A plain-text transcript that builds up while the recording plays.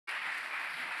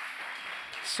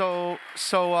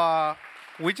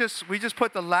We just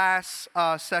put the last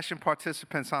session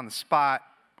participants on the spot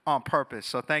on purpose.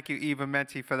 So thank you, Eva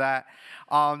Menti, for that.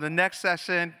 The next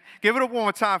session, give it up one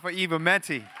more time for Eva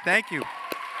Menti. Thank you.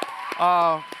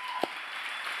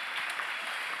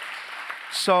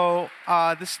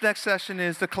 This next session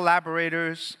is the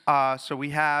collaborators. So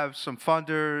we have some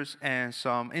funders and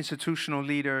some institutional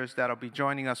leaders that'll be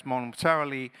joining us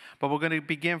momentarily. But we're going to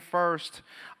begin first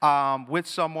with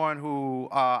someone who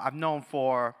I've known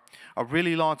for a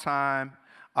really long time.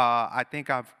 I think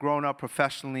I've grown up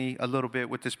professionally a little bit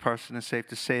with this person. It's safe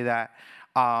to say that.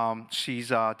 She's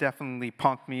definitely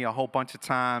punked me a whole bunch of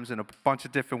times in a bunch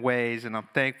of different ways, and I'm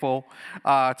thankful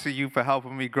to you for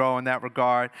helping me grow in that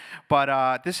regard.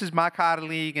 But this is my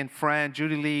colleague and friend,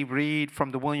 Judilee Reed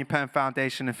from the William Penn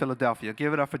Foundation in Philadelphia.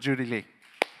 Give it up for Judilee.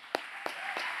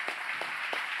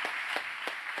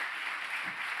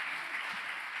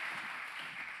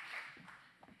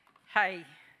 Hi.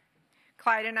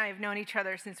 Clyde and I have known each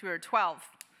other since we were 12.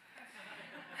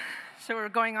 So we're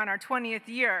going on our 20th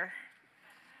year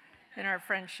in our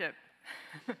friendship.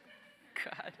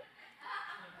 God.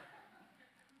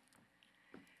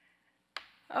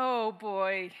 Oh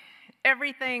boy.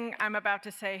 Everything I'm about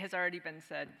to say has already been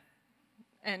said.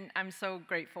 And I'm so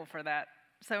grateful for that.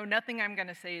 So nothing I'm going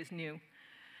to say is new.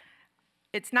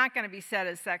 It's not going to be said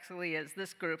as sexily as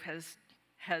this group has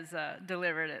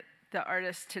delivered it. The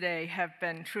artists today have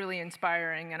been truly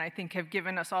inspiring and I think have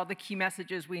given us all the key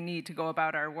messages we need to go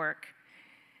about our work.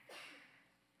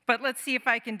 But let's see if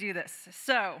I can do this.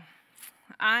 So,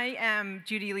 I am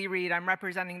Judilee Reed. I'm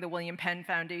representing the William Penn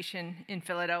Foundation in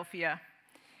Philadelphia.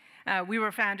 We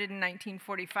were founded in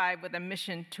 1945 with a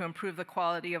mission to improve the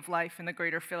quality of life in the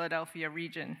greater Philadelphia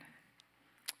region.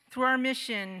 Through our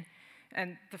mission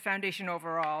and the foundation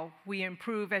overall, we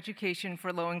improve education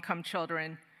for low-income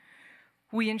children.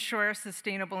 We ensure a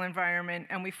sustainable environment,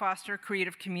 and we foster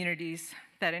creative communities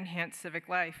that enhance civic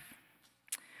life.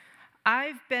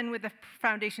 I've been with the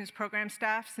Foundation's program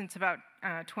staff since about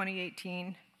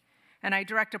 2018, and I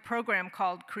direct a program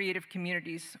called Creative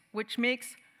Communities, which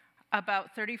makes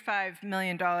about $35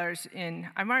 million in,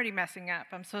 I'm already messing up.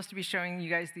 I'm supposed to be showing you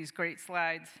guys these great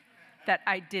slides that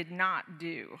I did not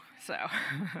do, so.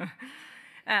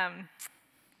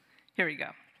 Here we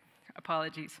go,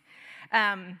 apologies.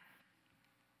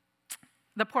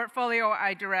 The portfolio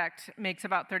I direct makes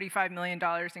about $35 million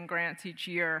in grants each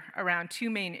year around two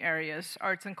main areas,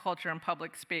 arts and culture and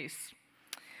public space.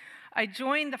 I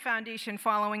joined the foundation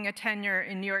following a tenure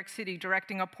in New York City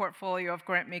directing a portfolio of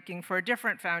grant making for a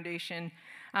different foundation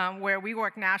where we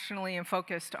work nationally and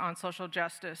focused on social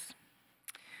justice.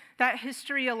 That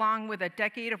history, along with a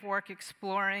decade of work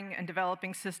exploring and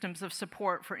developing systems of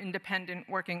support for independent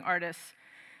working artists,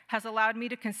 has allowed me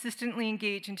to consistently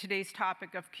engage in today's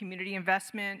topic of community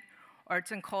investment, arts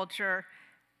and culture,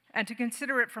 and to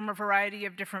consider it from a variety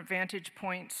of different vantage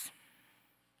points.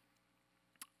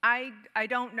 I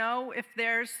don't know if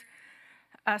there's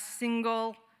a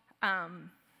single,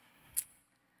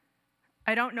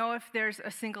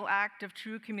 act of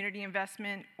true community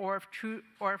investment, or if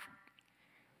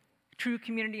true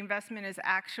community investment is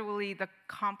actually the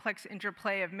complex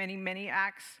interplay of many, many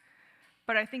acts.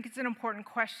 But I think it's an important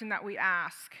question that we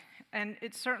ask, and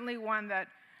it's certainly one that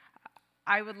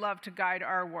I would love to guide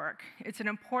our work. It's an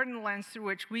important lens through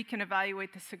which we can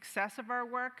evaluate the success of our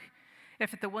work.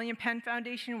 If at the William Penn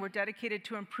Foundation we're dedicated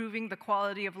to improving the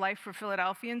quality of life for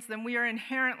Philadelphians, then we are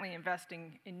inherently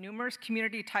investing in numerous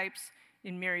community types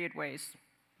in myriad ways.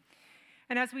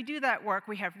 And as we do that work,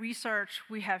 we have research,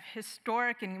 we have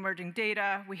historic and emerging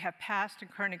data, we have past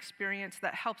and current experience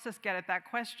that helps us get at that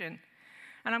question.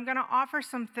 And I'm going to offer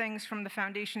some things from the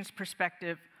Foundation's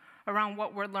perspective around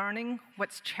what we're learning,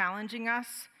 what's challenging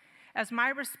us, as my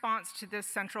response to this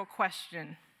central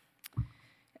question.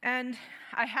 And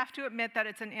I have to admit that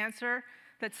it's an answer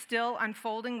that's still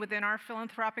unfolding within our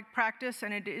philanthropic practice,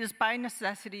 and it is by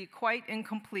necessity quite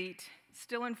incomplete,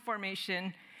 still in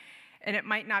formation, and it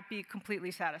might not be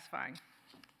completely satisfying.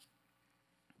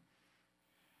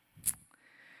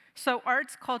 So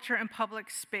arts, culture, and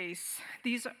public space,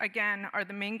 these, again, are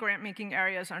the main grant-making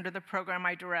areas under the program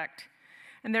I direct.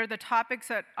 And they're the topics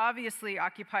that obviously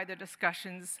occupy the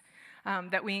discussions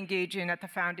that we engage in at the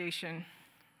Foundation.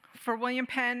 For William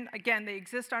Penn, again, they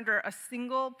exist under a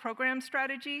single program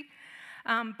strategy,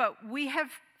 but we have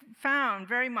found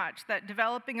very much that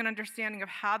developing an understanding of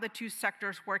how the two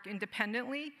sectors work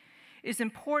independently is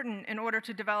important in order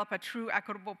to develop a true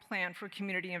equitable plan for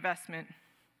community investment.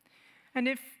 And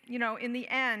if, in the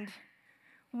end,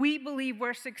 we believe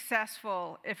we're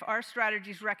successful if our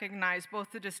strategies recognize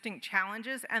both the distinct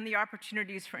challenges and the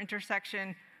opportunities for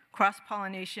intersection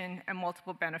cross-pollination, and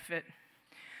multiple benefit.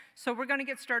 So we're going to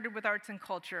get started with arts and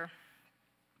culture.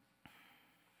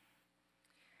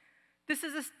 This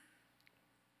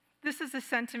is a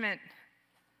sentiment.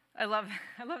 I love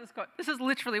this quote. This is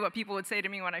literally what people would say to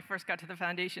me when I first got to the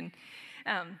foundation.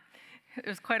 It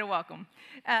was quite a welcome.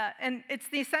 And it's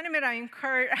the sentiment I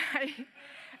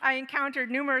encountered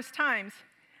numerous times.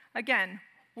 Again,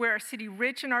 we're a city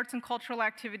rich in arts and cultural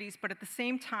activities, but at the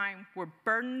same time, we're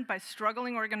burdened by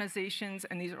struggling organizations,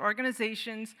 and these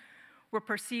organizations were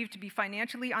perceived to be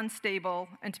financially unstable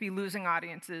and to be losing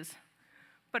audiences.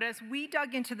 But as we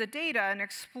dug into the data and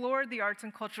explored the arts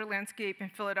and culture landscape in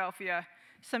Philadelphia,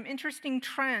 some interesting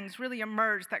trends really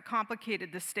emerged that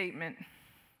complicated this statement.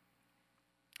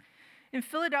 In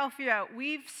Philadelphia,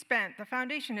 the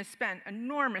foundation has spent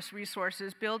enormous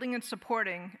resources building and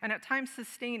supporting, and at times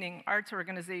sustaining, arts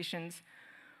organizations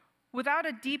without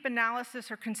a deep analysis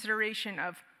or consideration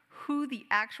of who the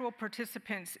actual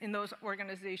participants in those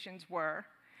organizations were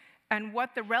and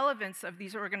what the relevance of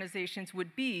these organizations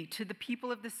would be to the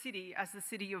people of the city as the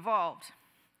city evolved.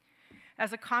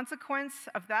 As a consequence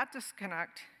of that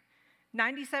disconnect,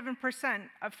 97%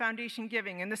 of foundation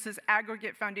giving, and this is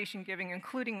aggregate foundation giving,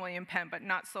 including William Penn, but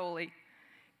not solely,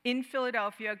 in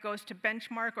Philadelphia goes to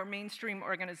benchmark or mainstream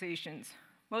organizations.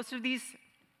 Most of these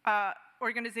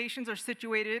organizations are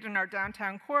situated in our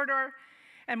downtown corridor,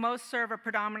 and most serve a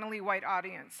predominantly white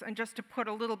audience. And just to put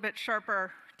a little bit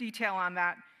sharper detail on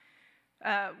that,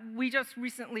 we just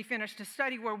recently finished a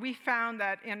study where we found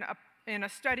that in a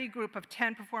study group of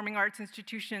 10 performing arts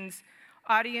institutions,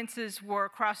 audiences were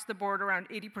across the board around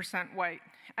 80% white.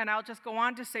 And I'll just go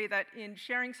on to say that in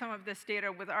sharing some of this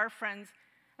data with our friends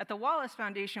at the Wallace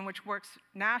Foundation, which works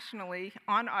nationally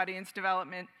on audience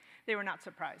development, they were not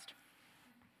surprised.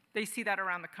 They see that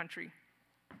around the country.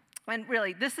 And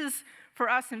really, this is, for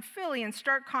us in Philly, in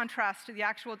stark contrast to the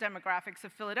actual demographics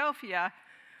of Philadelphia,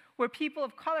 where people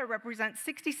of color represent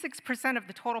 66% of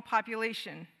the total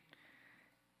population.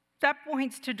 That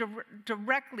points to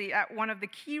directly at one of the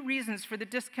key reasons for the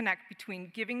disconnect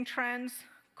between giving trends,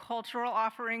 cultural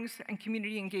offerings, and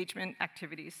community engagement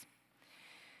activities.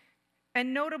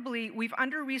 And notably, we've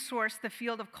under-resourced the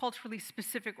field of culturally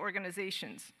specific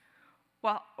organizations.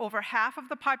 While over half of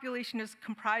the population is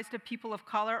comprised of people of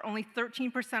color, only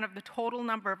 13% of the total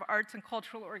number of arts and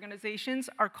cultural organizations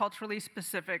are culturally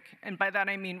specific. And by that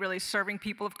I mean really serving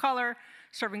people of color,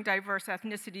 serving diverse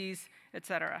ethnicities, et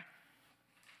cetera.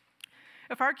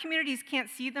 If our communities can't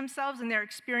see themselves and their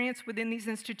experience within these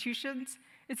institutions,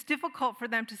 it's difficult for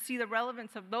them to see the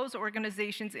relevance of those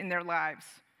organizations in their lives.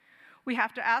 We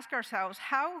have to ask ourselves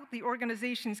how the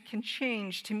organizations can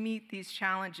change to meet these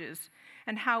challenges,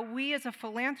 and how we as a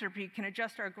philanthropy can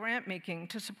adjust our grant making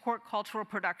to support cultural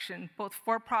production, both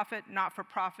for-profit,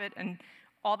 not-for-profit, and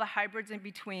all the hybrids in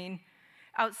between,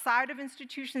 outside of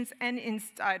institutions and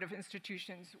inside of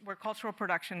institutions where cultural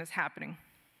production is happening.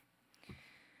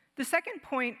 The second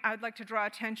point I'd like to draw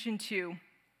attention to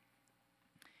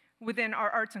within our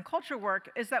arts and culture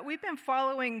work is that we've been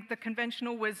following the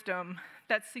conventional wisdom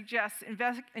that suggests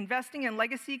investing in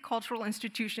legacy cultural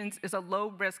institutions is a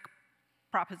low-risk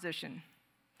proposition.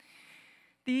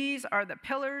 These are the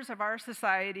pillars of our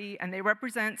society, and they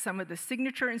represent some of the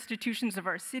signature institutions of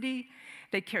our city.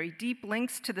 They carry deep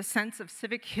links to the sense of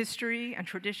civic history and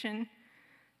tradition.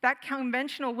 That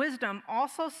conventional wisdom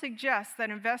also suggests that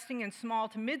investing in small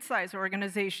to mid-sized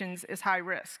organizations is high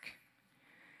risk.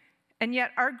 And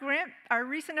yet our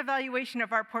recent evaluation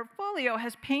of our portfolio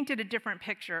has painted a different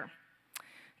picture.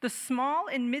 The small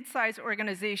and mid-sized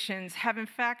organizations have in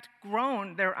fact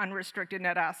grown their unrestricted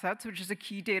net assets, which is a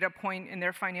key data point in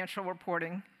their financial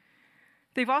reporting.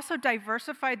 They've also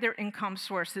diversified their income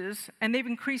sources, and they've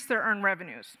increased their earned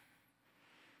revenues.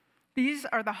 These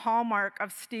are the hallmark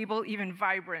of stable, even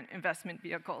vibrant investment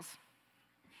vehicles.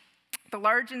 The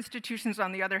large institutions,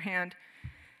 on the other hand,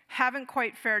 haven't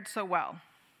quite fared so well.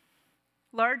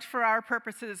 Large, for our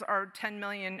purposes, are 10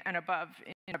 million and above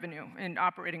in revenue, in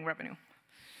operating revenue.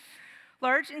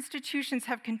 Large institutions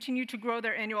have continued to grow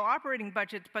their annual operating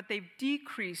budgets, but they've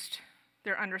decreased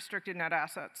their unrestricted net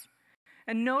assets.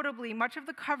 And notably, much of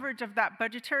the coverage of that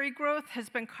budgetary growth has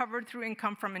been covered through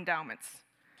income from endowments.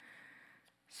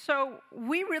 So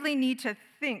we really need to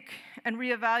think and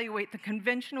reevaluate the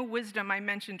conventional wisdom I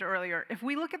mentioned earlier. If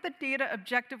we look at the data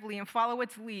objectively and follow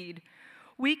its lead,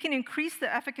 we can increase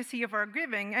the efficacy of our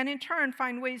giving and in turn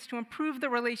find ways to improve the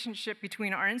relationship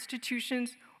between our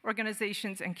institutions,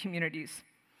 organizations, and communities.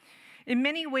 In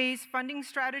many ways, funding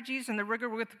strategies and the rigor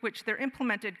with which they're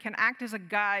implemented can act as a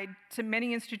guide to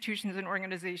many institutions and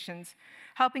organizations,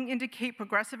 helping indicate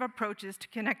progressive approaches to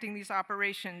connecting these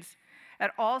operations,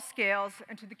 at all scales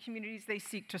and to the communities they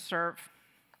seek to serve.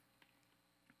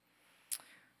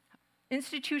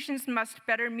 Institutions must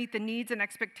better meet the needs and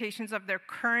expectations of their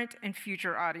current and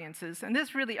future audiences. And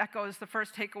this really echoes the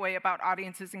first takeaway about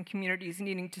audiences and communities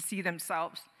needing to see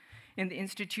themselves in the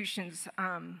institutions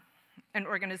and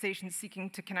organizations seeking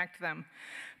to connect them.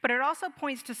 But it also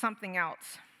points to something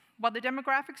else. While the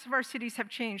demographics of our cities have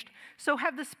changed, so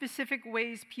have the specific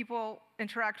ways people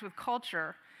interact with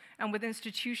culture and with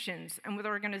institutions and with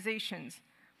organizations.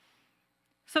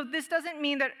 So this doesn't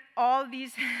mean that all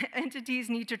these entities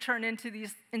need to turn into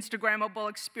these Instagrammable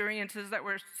experiences that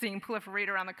we're seeing proliferate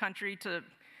around the country to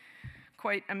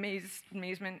quite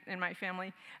amazement in my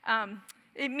family.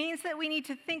 It means that we need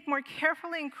to think more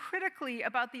carefully and critically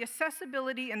about the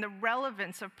accessibility and the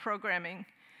relevance of programming.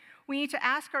 We need to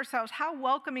ask ourselves, how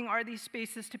welcoming are these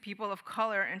spaces to people of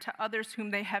color and to others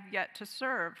whom they have yet to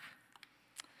serve?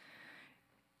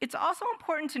 It's also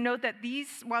important to note that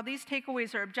while these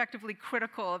takeaways are objectively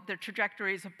critical of the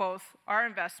trajectories of both our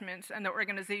investments and the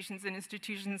organizations and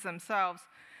institutions themselves,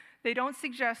 they don't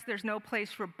suggest there's no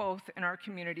place for both in our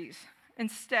communities.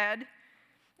 Instead,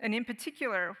 and in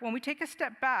particular, when we take a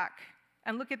step back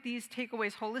and look at these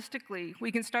takeaways holistically,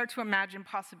 we can start to imagine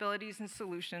possibilities and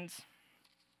solutions.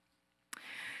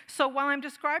 So while I'm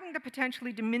describing the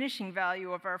potentially diminishing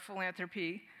value of our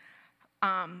philanthropy,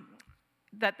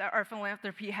 that our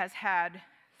philanthropy has had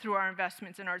through our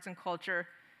investments in arts and culture,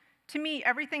 to me,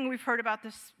 everything we've heard about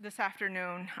this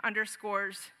afternoon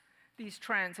underscores these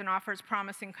trends and offers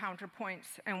promising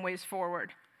counterpoints and ways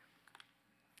forward.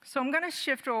 So I'm going to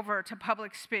shift over to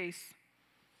public space.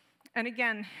 And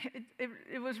again,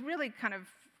 it was really kind of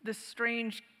this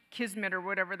strange kismet, or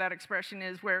whatever that expression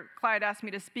is, where Clyde asked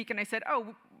me to speak, and I said,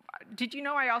 oh, did you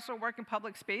know I also work in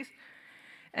public space?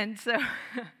 And so,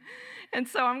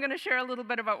 I'm going to share a little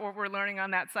bit about what we're learning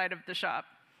on that side of the shop.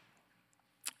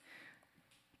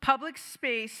 Public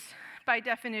space, by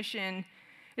definition,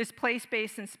 is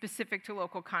place-based and specific to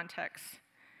local contexts.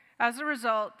 As a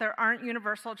result, there aren't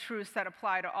universal truths that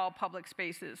apply to all public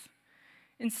spaces.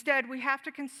 Instead, we have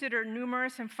to consider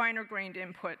numerous and finer-grained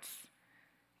inputs: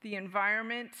 the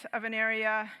environment of an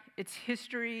area, its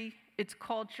history, its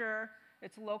culture,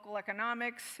 its local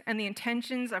economics, and the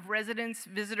intentions of residents,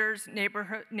 visitors,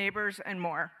 neighbors, and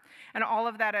more, and all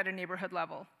of that at a neighborhood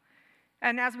level.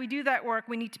 And as we do that work,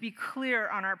 we need to be clear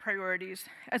on our priorities.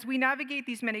 As we navigate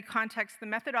these many contexts, the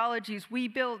methodologies we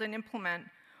build and implement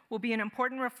will be an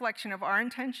important reflection of our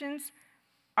intentions,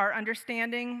 our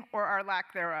understanding, or our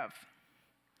lack thereof.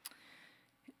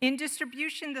 In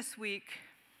distribution this week,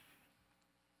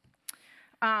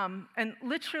 and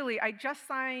literally, I just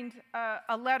signed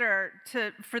a letter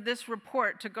for this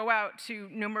report to go out to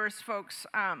numerous folks.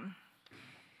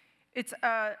 It's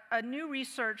a new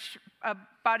research, a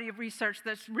body of research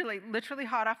that's really literally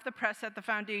hot off the press at the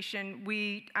foundation.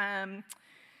 We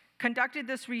conducted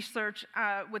this research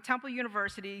with Temple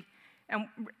University and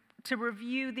to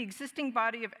review the existing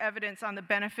body of evidence on the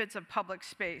benefits of public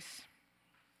space.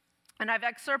 And I've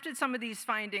excerpted some of these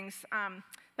findings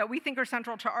that we think are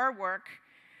central to our work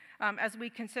as we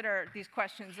consider these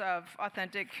questions of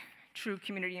authentic, true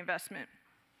community investment.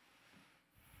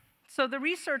 So the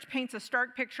research paints a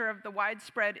stark picture of the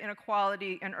widespread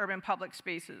inequality in urban public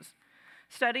spaces.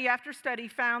 Study after study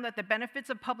found that the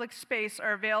benefits of public space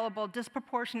are available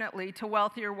disproportionately to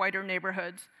wealthier, whiter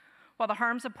neighborhoods, while the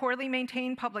harms of poorly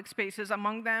maintained public spaces,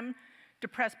 among them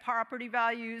depressed property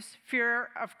values, fear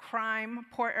of crime,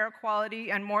 poor air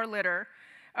quality, and more litter,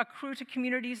 accrue to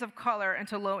communities of color and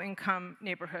to low-income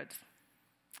neighborhoods.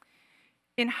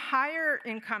 In higher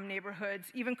income neighborhoods,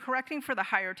 even correcting for the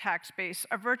higher tax base,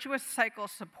 a virtuous cycle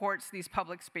supports these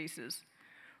public spaces.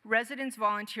 Residents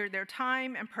volunteer their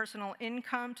time and personal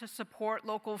income to support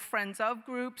local friends of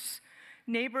groups,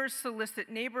 neighbors solicit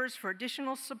neighbors for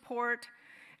additional support,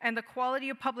 and the quality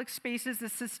of public spaces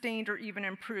is sustained or even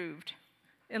improved.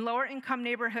 In lower income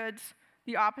neighborhoods,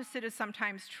 the opposite is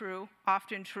sometimes true,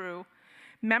 often true.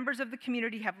 Members of the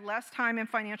community have less time and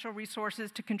financial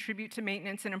resources to contribute to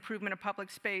maintenance and improvement of public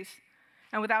space.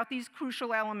 And without these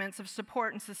crucial elements of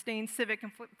support and sustained civic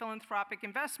and philanthropic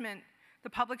investment, the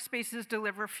public spaces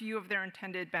deliver few of their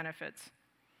intended benefits.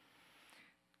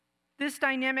 This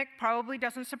dynamic probably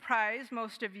doesn't surprise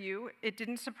most of you. It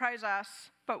didn't surprise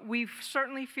us, but we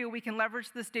certainly feel we can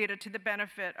leverage this data to the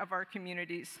benefit of our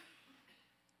communities.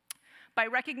 By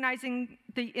recognizing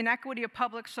the inequity of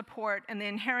public support and the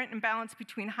inherent imbalance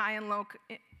between high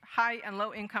and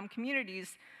low income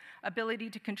communities' ability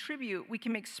to contribute, we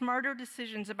can make smarter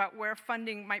decisions about where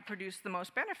funding might produce the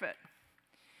most benefit.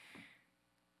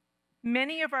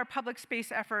 Many of our public space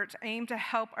efforts aim to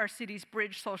help our cities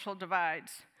bridge social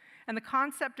divides. And the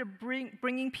concept of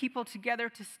bringing people together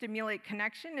to stimulate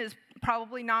connection is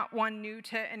probably not one new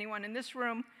to anyone in this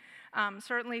room.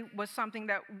 Certainly was something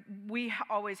that we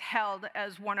always held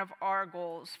as one of our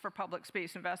goals for public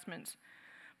space investments.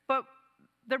 But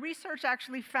the research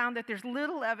actually found that there's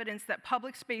little evidence that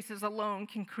public spaces alone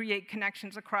can create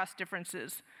connections across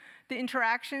differences. The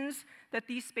interactions that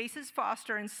these spaces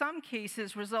foster in some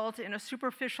cases result in a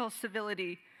superficial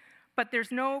civility, but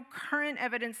there's no current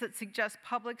evidence that suggests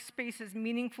public spaces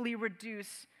meaningfully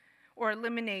reduce or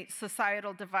eliminate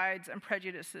societal divides and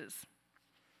prejudices.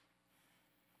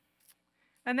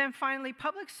 And then finally,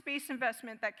 public space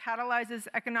investment that catalyzes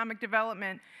economic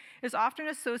development is often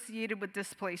associated with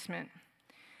displacement.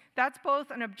 That's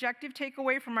both an objective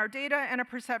takeaway from our data and a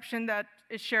perception that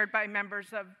is shared by members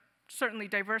of certainly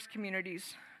diverse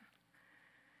communities.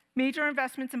 Major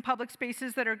investments in public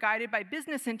spaces that are guided by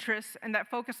business interests and that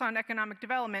focus on economic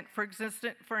development,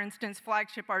 for instance,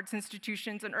 flagship arts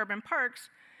institutions and urban parks,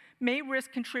 may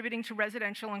risk contributing to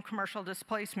residential and commercial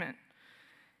displacement.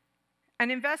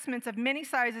 And investments of many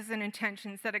sizes and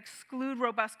intentions that exclude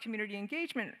robust community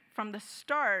engagement from the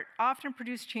start often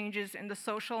produce changes in the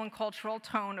social and cultural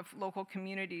tone of local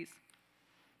communities.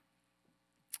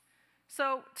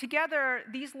 So together,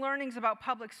 these learnings about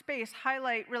public space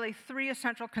highlight really three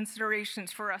essential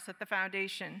considerations for us at the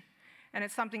Foundation. And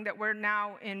it's something that we're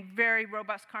now in very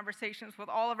robust conversations with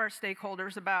all of our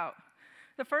stakeholders about.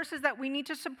 The first is that we need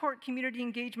to support community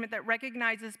engagement that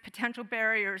recognizes potential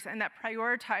barriers and that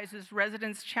prioritizes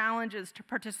residents' challenges to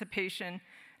participation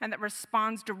and that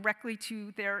responds directly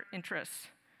to their interests.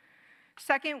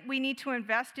 Second, we need to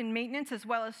invest in maintenance as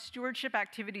well as stewardship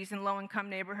activities in low-income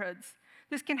neighborhoods.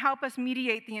 This can help us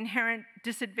mediate the inherent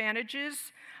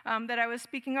disadvantages that I was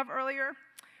speaking of earlier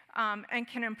and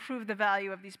can improve the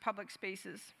value of these public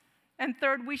spaces. And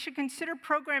third, we should consider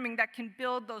programming that can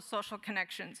build those social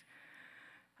connections.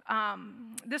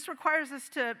 This requires us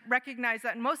to recognize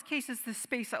that in most cases, the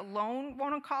space alone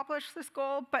won't accomplish this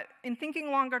goal, but in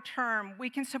thinking longer term, we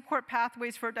can support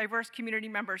pathways for diverse community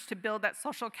members to build that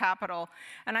social capital.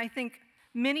 And I think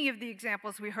many of the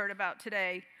examples we heard about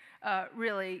today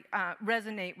really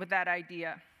resonate with that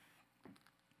idea.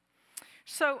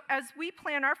 So as we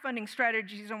plan our funding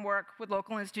strategies and work with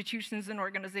local institutions and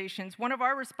organizations, one of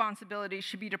our responsibilities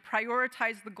should be to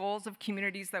prioritize the goals of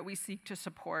communities that we seek to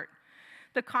support.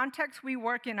 The contexts we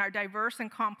work in are diverse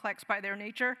and complex by their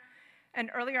nature, and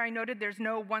earlier I noted there's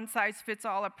no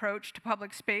one-size-fits-all approach to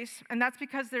public space, and that's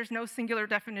because there's no singular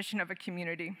definition of a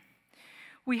community.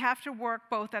 We have to work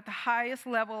both at the highest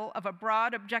level of a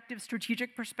broad, objective,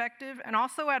 strategic perspective, and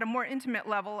also at a more intimate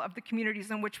level of the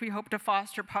communities in which we hope to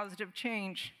foster positive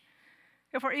change.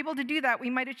 If we're able to do that, we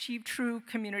might achieve true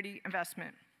community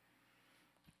investment.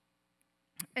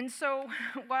 And so,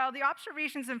 while the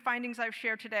observations and findings I've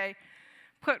shared today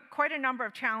put quite a number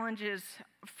of challenges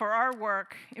for our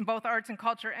work in both arts and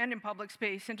culture and in public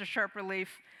space into sharp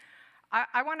relief,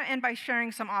 I want to end by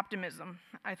sharing some optimism.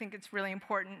 I think it's really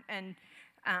important, and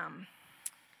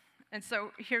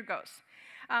so here goes.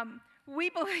 We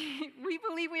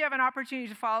believe we have an opportunity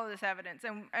to follow this evidence,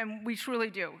 and we truly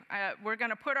do. We're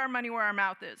going to put our money where our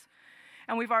mouth is,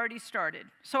 and we've already started.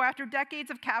 So after decades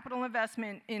of capital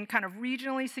investment in kind of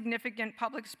regionally significant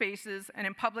public spaces and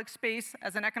in public space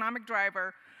as an economic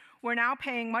driver, we're now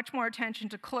paying much more attention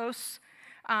to close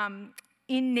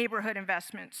in-neighborhood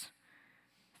investments.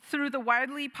 Through the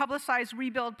widely publicized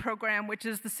Rebuild program, which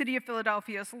is the City of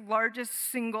Philadelphia's largest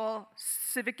single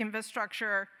civic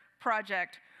infrastructure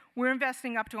project, we're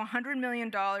investing up to $100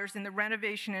 million in the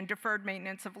renovation and deferred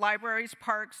maintenance of libraries,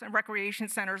 parks, and recreation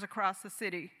centers across the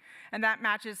city. And that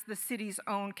matches the city's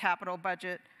own capital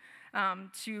budget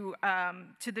to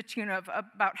the tune of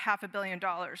about $500 million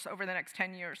over the next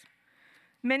 10 years.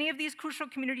 Many of these crucial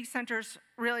community centers,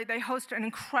 really, they host an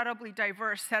incredibly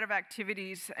diverse set of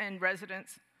activities and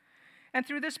residents. And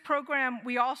through this program,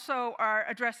 we also are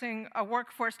addressing a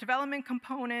workforce development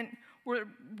component where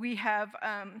we have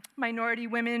minority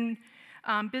women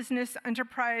business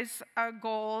enterprise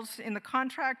goals in the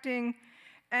contracting.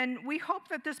 And we hope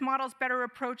that this models better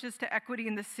approaches to equity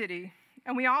in the city.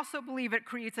 And we also believe it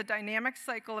creates a dynamic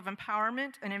cycle of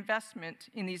empowerment and investment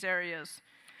in these areas.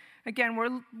 Again,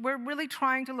 we're really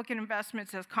trying to look at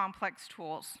investments as complex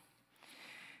tools.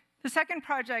 The second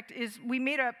project is we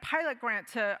made a pilot grant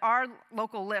to our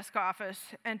local LISC office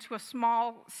and to a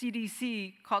small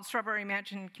CDC called Strawberry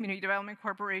Mansion Community Development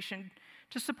Corporation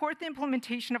to support the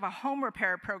implementation of a home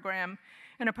repair program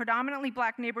in a predominantly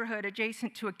Black neighborhood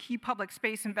adjacent to a key public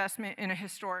space investment in a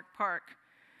historic park.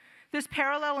 This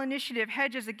parallel initiative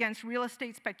hedges against real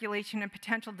estate speculation and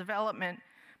potential development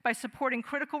by supporting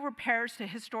critical repairs to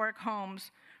historic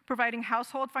homes providing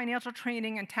household financial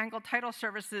training and tangled title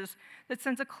services that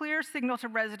sends a clear signal to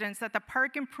residents that the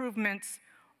park improvements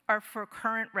are for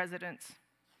current residents.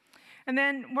 And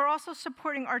then we're also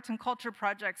supporting arts and culture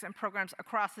projects and programs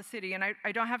across the city, and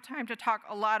I don't have time to talk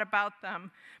a lot about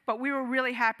them, but we were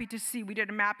really happy to see, we did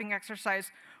a mapping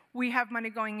exercise. We have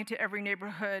money going into every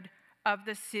neighborhood of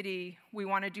the city. We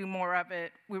want to do more of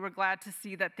it. We were glad to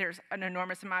see that there's an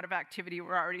enormous amount of activity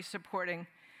we're already supporting.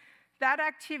 That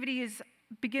activity is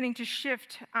beginning to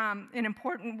shift in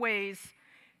important ways.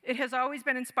 It has always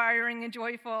been inspiring and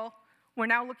joyful. We're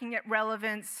now looking at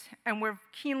relevance, and we're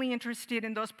keenly interested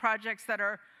in those projects that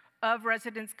are of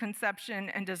residents' conception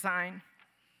and design.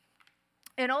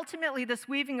 And ultimately, this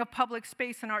weaving of public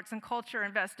space and arts and culture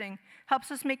investing helps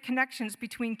us make connections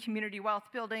between community wealth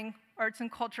building, arts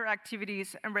and culture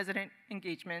activities, and resident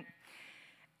engagement.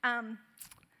 All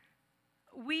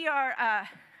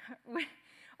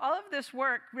of this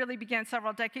work really began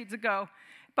several decades ago,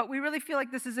 but we really feel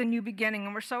like this is a new beginning,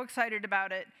 and we're so excited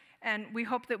about it. And we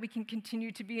hope that we can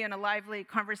continue to be in a lively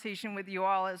conversation with you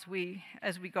all as we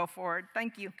go forward.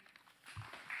 Thank you.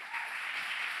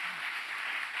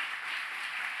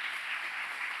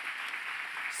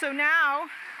 So now,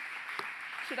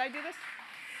 should I do this?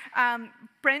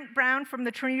 Brent Brown from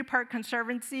the Trinity Park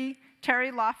Conservancy,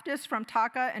 Terry Loftis from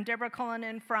TACA, and Deborah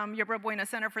Cullinan from Yerba Buena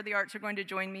Center for the Arts are going to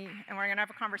join me, and we're going to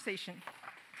have a conversation.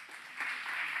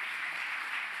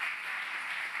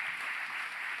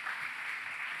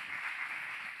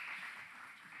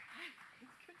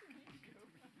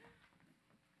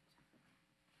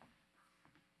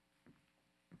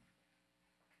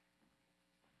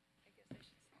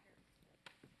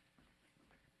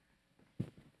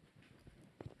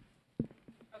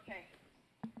 Okay.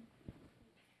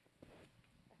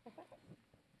 I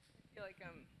feel like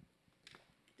I'm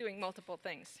doing multiple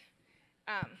things.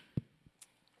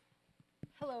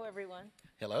 Hello, everyone.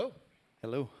 Hello.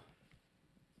 Hello.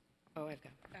 Oh, I've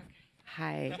got. Okay.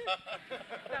 Hi.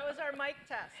 That was our mic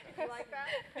test. You like that?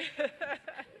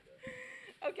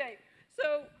 Okay,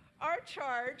 so our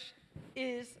charge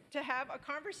is to have a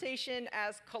conversation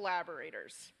as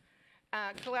collaborators.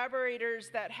 Collaborators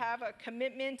that have a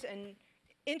commitment and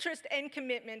interest and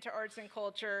commitment to arts and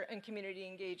culture and community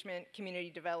engagement,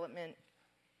 community development.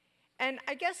 And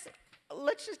I guess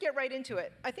let's just get right into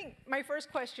it. I think my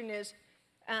first question is,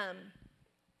 and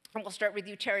we'll start with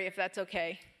you, Terry, if that's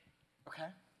okay. Okay.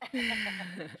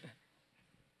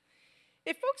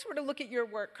 If folks were to look at your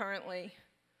work currently,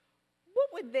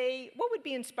 what would be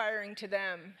inspiring to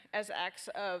them as acts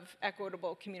of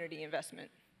equitable community investment?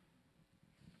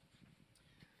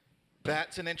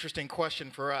 That's an interesting question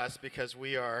for us because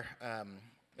we are,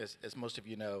 as most of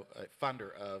you know, a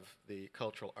funder of the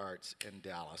cultural arts in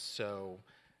Dallas. So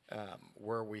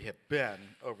where we have been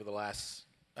over the last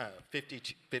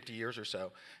 50 years or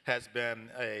so has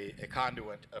been a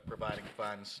conduit of providing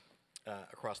funds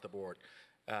across the board.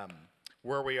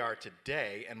 Where we are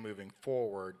today and moving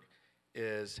forward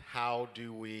is how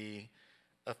do we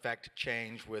affect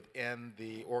change within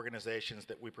the organizations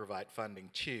that we provide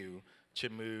funding to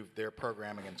move their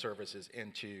programming and services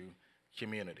into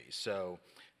communities. So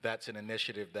that's an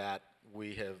initiative that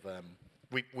we have,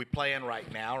 we play in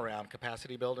right now around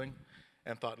capacity building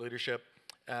and thought leadership,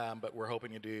 but we're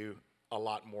hoping to do a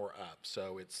lot more of.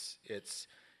 So it's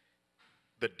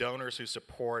the donors who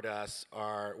support us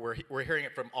are, we're hearing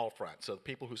it from all fronts. So the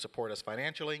people who support us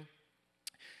financially,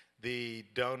 the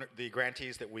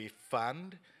grantees that we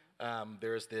fund,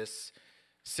 there's this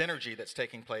synergy that's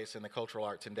taking place in the cultural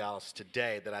arts in Dallas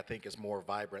today that I think is more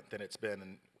vibrant than it's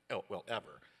been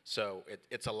ever. So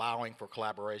it's allowing for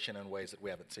collaboration in ways that we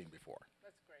haven't seen before.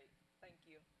 That's great, thank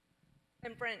you.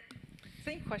 And Brent,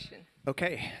 same question.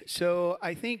 Okay, so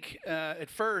I think at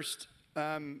first,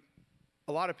 a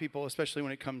lot of people, especially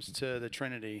when it comes to the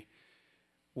Trinity,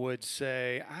 would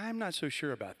say, I'm not so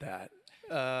sure about that.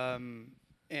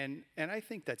 And I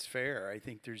think that's fair. I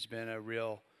think there's been a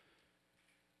real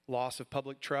loss of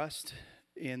public trust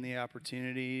in the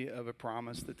opportunity of a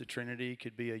promise that the Trinity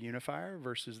could be a unifier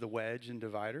versus the wedge and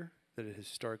divider that it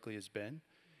historically has been.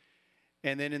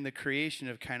 And then in the creation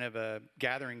of kind of a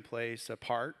gathering place, a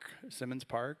park, Simmons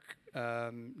Park,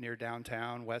 near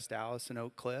downtown, West Dallas and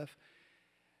Oak Cliff.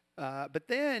 But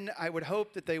then I would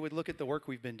hope that they would look at the work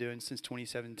we've been doing since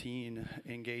 2017,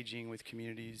 engaging with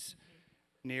communities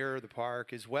near the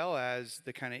park, as well as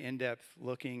the kind of in-depth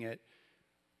looking at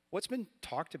what's been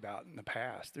talked about in the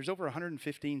past. There's over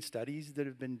 115 studies that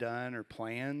have been done or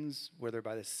plans, whether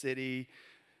by the city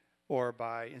or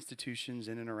by institutions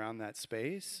in and around that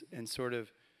space, and sort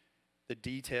of the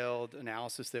detailed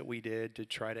analysis that we did to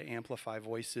try to amplify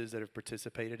voices that have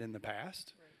participated in the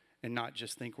past and not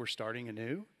just think we're starting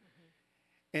anew.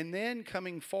 And then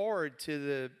coming forward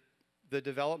to the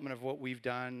development of what we've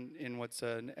done in what's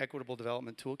an equitable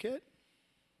development toolkit,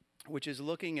 which is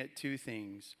looking at two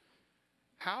things.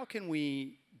 How can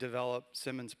we develop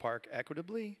Simmons Park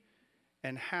equitably?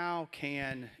 And how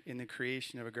can, in the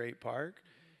creation of a great park,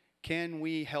 can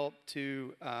we help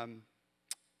to,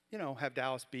 have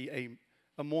Dallas be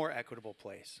a more equitable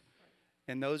place?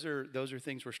 And those are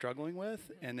things we're struggling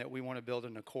with, and that we want to build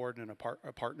an accord and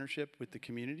a partnership with the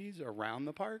communities around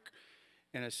the park,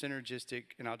 and a synergistic.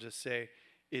 And I'll just say,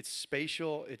 it's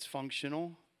spatial, it's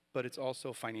functional, but it's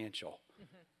also financial.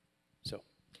 So.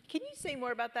 Can you say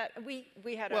more about that?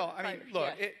 We had well, I mean,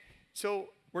 look. Yeah. So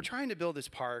we're trying to build this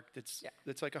park that's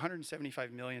like a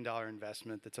 $175 million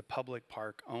investment. That's a public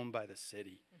park owned by the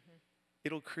city.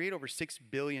 It'll create over $6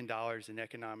 billion in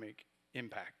economic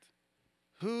impact.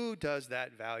 Who does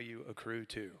that value accrue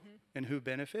to? And who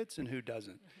benefits and who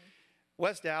doesn't?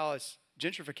 West Dallas,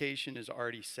 gentrification is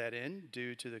already set in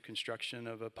due to the construction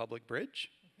of a public bridge.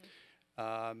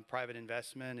 Private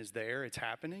investment is there, it's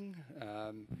happening.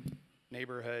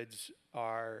 Neighborhoods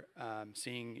are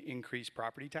seeing increased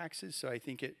property taxes. So I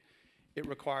think it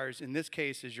requires, in this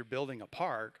case, as you're building a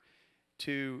park,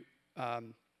 to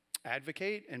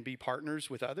advocate and be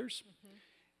partners with others,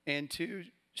 and to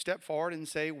step forward and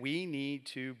say, we need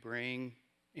to bring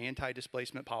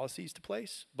anti-displacement policies to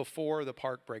place before the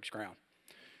park breaks ground.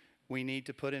 We need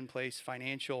to put in place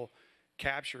financial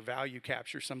capture, value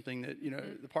capture, something that,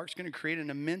 the park's going to create an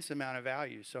immense amount of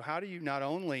value. So how do you not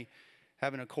only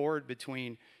have an accord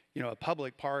between, a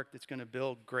public park that's going to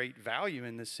build great value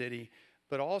in the city,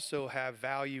 but also have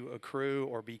value accrue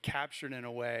or be captured in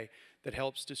a way that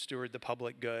helps to steward the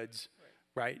public goods,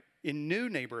 right? In new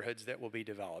neighborhoods that will be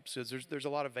developed. So there's a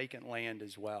lot of vacant land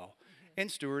as well, and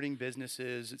stewarding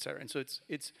businesses, et cetera. And so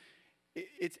it's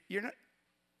you're not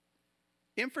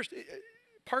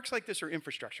parks like this are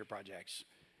infrastructure projects,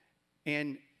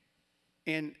 and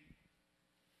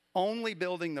only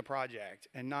building the project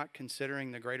and not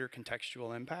considering the greater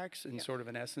contextual impacts and sort of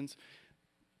in essence,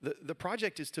 the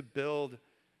project is to build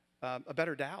a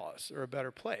better Dallas or a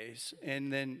better place.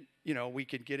 And then, we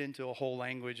could get into a whole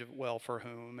language of, well, for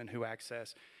whom and who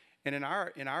access. And in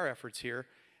our efforts here,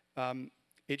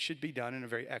 it should be done in a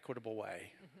very equitable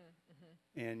way.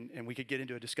 And we could get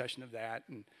into a discussion of that.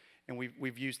 And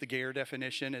we've used the GARE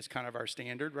definition as kind of our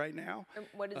standard right now. And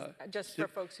what is, just for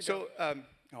folks who don't.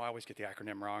 I always get the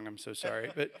acronym wrong. I'm so sorry.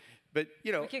 But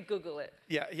We could Google it.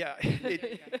 Yeah.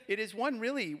 It is one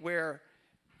really where,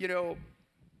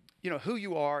 who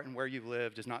you are and where you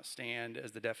live does not stand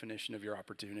as the definition of your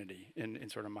opportunity in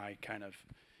sort of my kind of,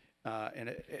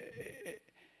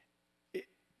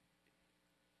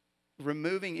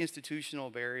 removing institutional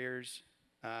barriers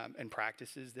and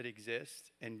practices that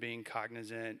exist and being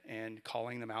cognizant and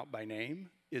calling them out by name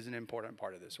is an important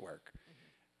part of this work.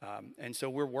 And so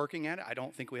we're working at it. I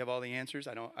don't think we have all the answers.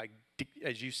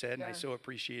 As you said, and I so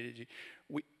appreciated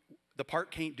you. The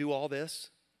park can't do all this.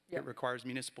 It requires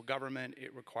municipal government.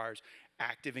 It requires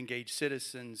active, engaged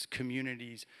citizens,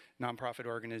 communities, nonprofit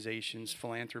organizations,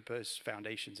 philanthropists,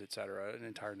 foundations, et cetera, an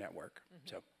entire network.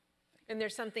 So, and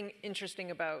there's something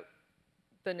interesting about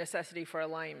the necessity for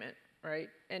alignment, right?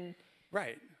 And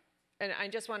I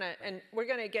just want to, and we're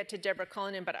going to get to Deborah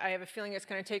Cullinan, but I have a feeling it's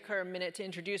going to take her a minute to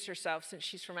introduce herself since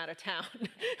she's from out of town.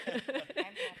 I'm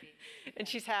happy. And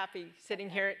she's happy sitting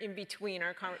here in between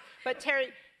our conversation. But Terry,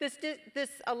 this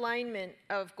alignment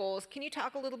of goals, can you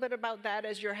talk a little bit about that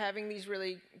as you're having these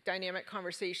really dynamic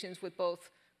conversations with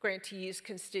both grantees,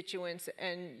 constituents,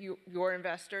 and your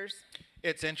investors?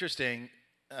 It's interesting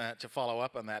to follow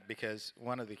up on that, because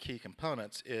one of the key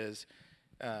components is,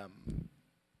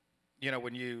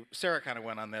 when Sarah kind of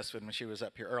went on this when she was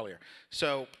up here earlier.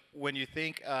 So when you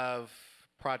think of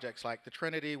projects like the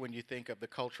Trinity, when you think of the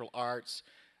cultural arts,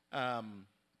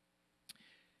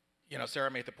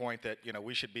 Sarah made the point that,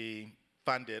 we should be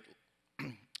funded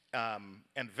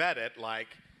and vetted like,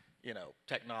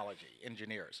 technology,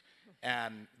 engineers.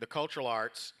 And the cultural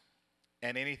arts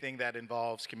and anything that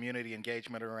involves community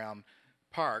engagement around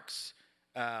parks,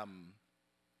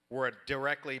 where it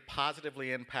directly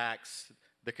positively impacts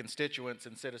the constituents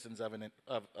and citizens of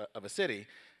a city,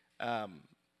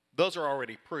 those are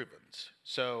already proven.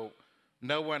 So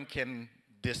no one can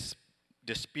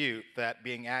dispute that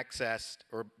being accessed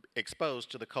or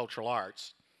exposed to the cultural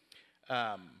arts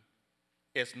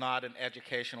is not an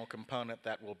educational component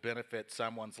that will benefit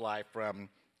someone's life from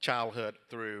childhood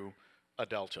through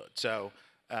adulthood. So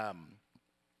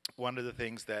one of the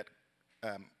things that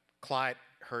Clyde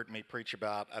heard me preach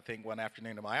about, I think, one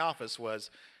afternoon in my office was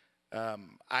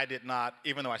I did not,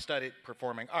 even though I studied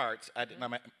performing arts, I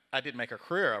didn't make a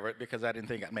career of it because I didn't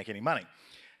think I'd make any money.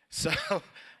 So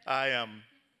I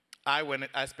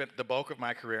spent the bulk of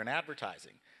my career in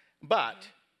advertising. But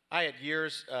I had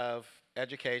years of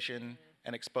education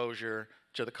and exposure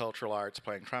to the cultural arts,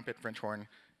 playing trumpet, French horn,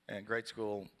 in grade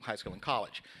school, high school, and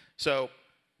college. So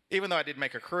even though I didn't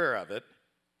make a career of it,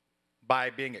 by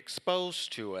being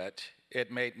exposed to it,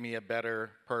 it made me a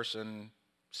better person,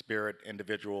 spirit,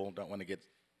 individual. Don't want to get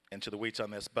into the weeds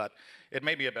on this, but it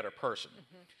made me a better person.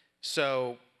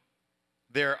 So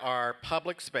there are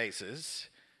public spaces,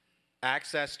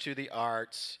 access to the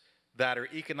arts that are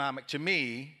economic, to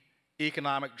me,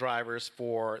 economic drivers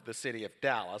for the city of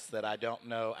Dallas that I don't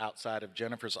know outside of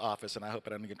Jennifer's office, and I hope I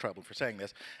don't get in trouble for saying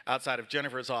this. Outside of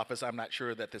Jennifer's office, I'm not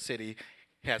sure that the city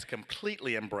has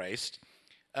completely embraced,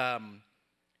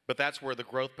 but that's where the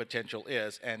growth potential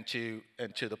is. And to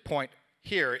the point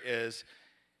here is,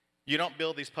 you don't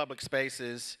build these public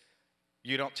spaces,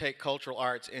 you don't take cultural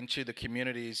arts into the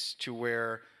communities to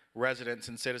where residents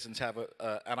and citizens have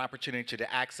an opportunity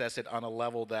to access it on a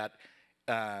level that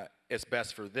is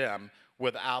best for them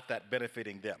without that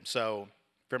benefiting them. So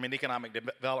from an economic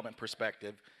development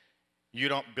perspective, you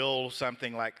don't build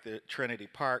something like the Trinity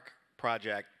Park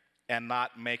project and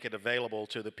not make it available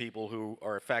to the people who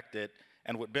are affected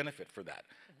and would benefit for that.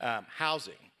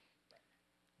 Housing.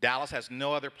 Dallas has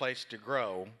no other place to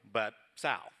grow but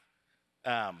south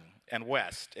and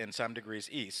west, and some degrees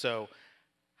east. So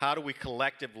how do we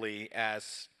collectively,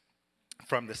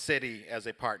 from the city as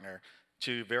a partner,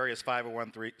 to various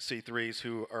 501c3s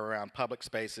who are around public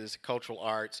spaces, cultural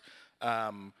arts,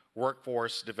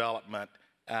 workforce development,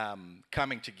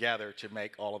 coming together to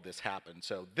make all of this happen.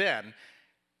 So then,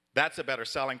 that's a better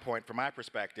selling point from my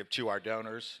perspective to our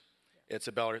donors. It's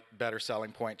a better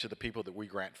selling point to the people that we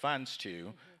grant funds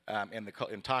to,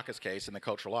 in TACA's case, in the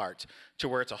cultural arts, to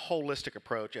where it's a holistic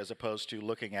approach as opposed to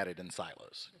looking at it in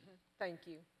silos. Thank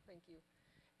you, thank you.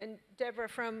 And Deborah,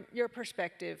 from your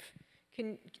perspective,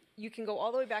 you can go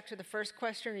all the way back to the first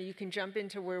question, or you can jump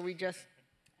into where we just.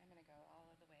 I'm going to go all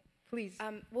of the way. Please.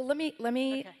 Well, let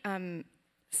me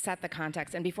set the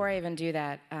context. And before I even do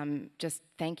that, just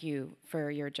thank you for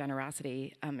your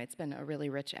generosity. It's been a really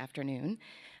rich afternoon.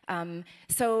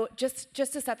 So just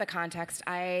to set the context,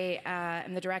 I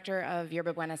am the director of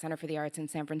Yerba Buena Center for the Arts in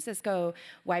San Francisco.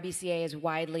 YBCA is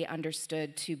widely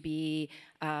understood to be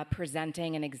a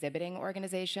presenting and exhibiting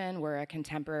organization. We're a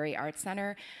contemporary arts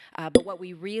center. But what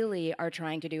we really are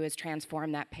trying to do is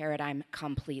transform that paradigm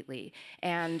completely.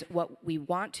 And what we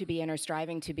want to be and are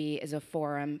striving to be is a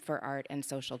forum for art and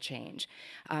social change.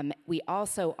 We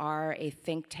also are a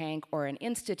think tank or an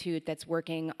institute that's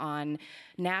working on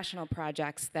national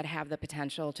projects that have the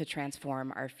potential to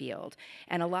transform our field.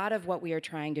 And a lot of what we are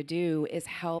trying to do is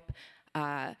help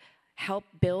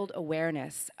build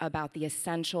awareness about the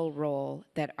essential role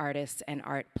that artists and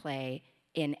art play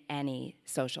in any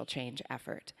social change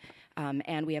effort.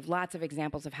 And we have lots of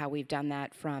examples of how we've done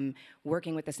that, from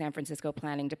working with the San Francisco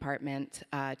Planning Department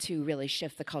to really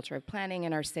shift the culture of planning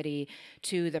in our city,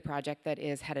 to the project that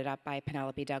is headed up by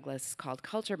Penelope Douglas called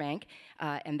CultureBank,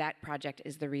 and that project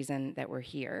is the reason that we're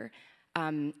here.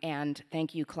 And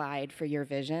thank you, Clyde, for your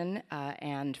vision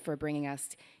and for bringing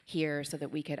us here so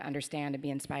that we could understand and be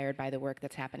inspired by the work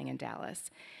that's happening in Dallas.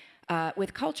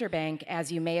 With CultureBank, as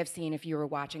you may have seen if you were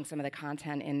watching some of the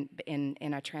content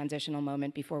in a transitional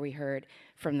moment before we heard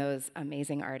from those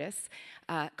amazing artists,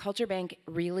 CultureBank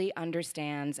really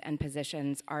understands and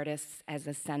positions artists as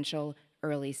essential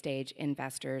early stage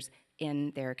investors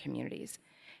in their communities.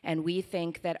 And we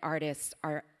think that artists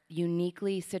are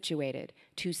uniquely situated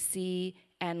to see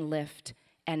and lift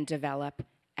and develop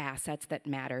assets that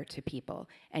matter to people.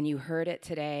 And you heard it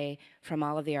today from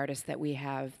all of the artists that we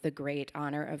have the great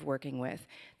honor of working with.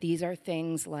 These are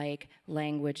things like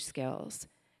language skills,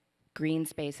 green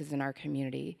spaces in our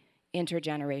community,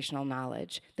 intergenerational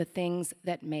knowledge, the things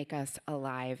that make us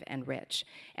alive and rich.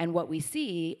 And what we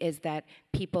see is that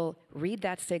people read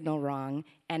that signal wrong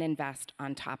and invest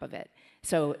on top of it.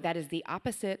 So that is the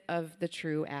opposite of the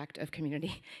true act of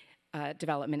community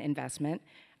development investment.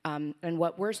 And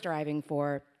what we're striving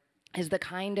for is the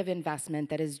kind of investment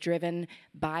that is driven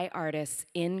by artists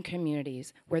in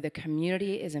communities, where the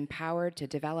community is empowered to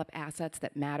develop assets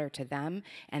that matter to them,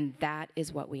 and that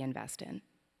is what we invest in.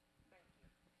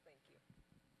 Thank you.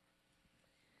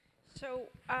 So,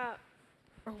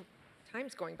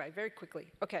 time's going by very quickly.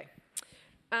 Okay.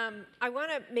 I want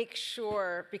to make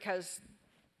sure, because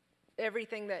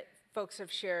everything that folks have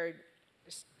shared,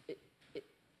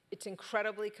 it's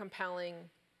incredibly compelling.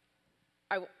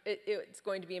 it's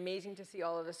going to be amazing to see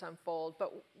all of this unfold,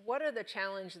 but what are the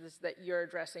challenges that you're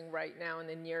addressing right now in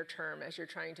the near term as you're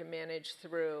trying to manage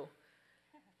through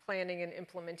planning and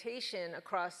implementation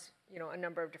across, a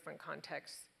number of different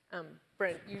contexts?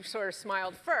 Brent, you sort of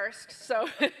smiled first, so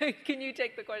can you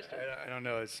take the question? I don't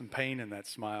know. There's some pain in that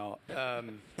smile.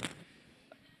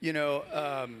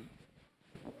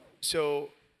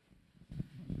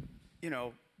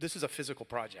 This is a physical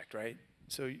project, right?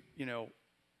 So,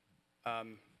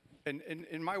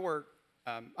 in my work,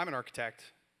 I'm an architect,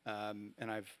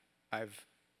 and I've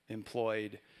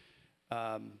employed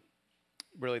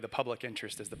really the public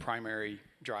interest as the primary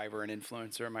driver and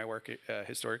influencer in my work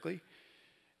historically.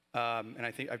 And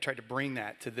I think I've tried to bring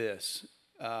that to this.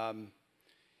 We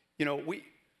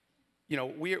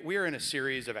are in a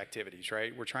series of activities,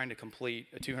 right? We're trying to complete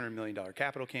a $200 million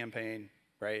capital campaign,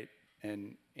 right?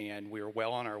 And we are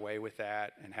well on our way with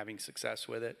that and having success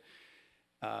with it.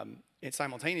 And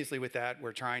simultaneously with that,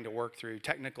 we're trying to work through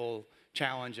technical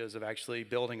challenges of actually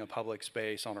building a public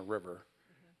space on a river,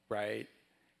 right?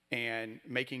 And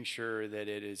making sure that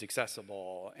it is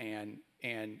accessible, and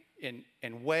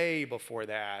way before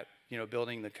that,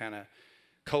 building the kind of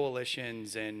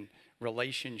coalitions and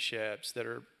relationships that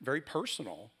are very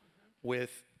personal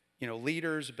with,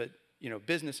 leaders, but,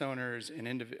 business owners and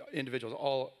individuals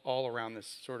all around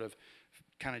this sort of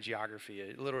kind of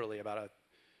geography, literally about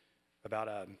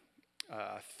a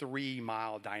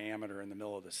 3-mile diameter in the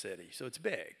middle of the city. So it's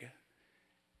big.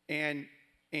 And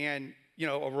a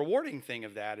rewarding thing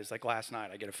of that is, like last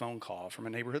night, I get a phone call from a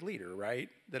neighborhood leader, right,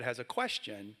 that has a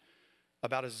question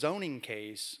about a zoning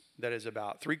case that is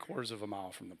about 3/4 of a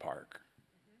mile from the park.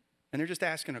 And they're just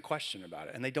asking a question about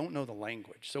it, and they don't know the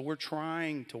language. So we're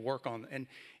trying to work on, and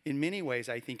in many ways,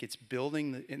 I think it's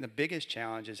building, and the biggest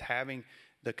challenge is having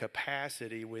the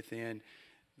capacity within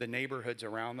the neighborhoods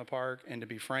around the park. And to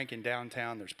be frank, in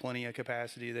downtown, there's plenty of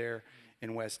capacity there.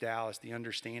 In West Dallas, the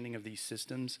understanding of these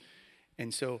systems.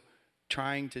 And so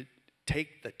trying to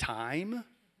take the time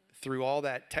through all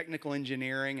that technical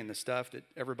engineering and the stuff that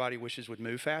everybody wishes would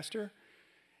move faster,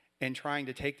 and trying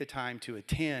to take the time to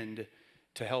attend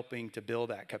to helping to build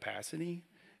that capacity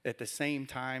at the same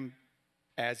time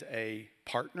as a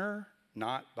partner,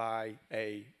 not by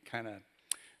a kind of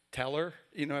teller,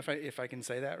 if I can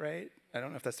say that right. I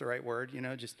don't know if that's the right word,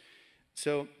 just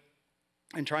so,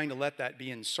 and trying to let that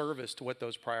be in service to what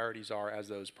those priorities are as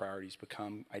those priorities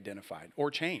become identified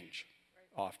or change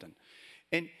often.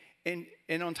 And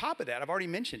on top of that, I've already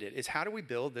mentioned it, is how do we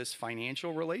build this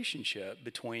financial relationship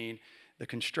between the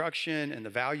construction and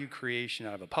the value creation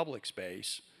out of a public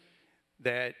space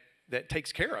that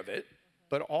takes care of it,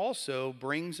 but also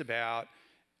brings about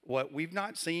what we've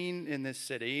not seen in this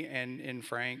city, and in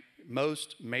Frank,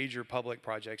 most major public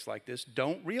projects like this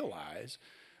don't realize,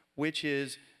 which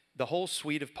is the whole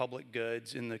suite of public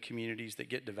goods in the communities that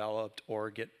get developed or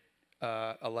get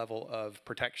a level of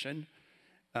protection,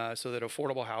 so that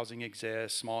affordable housing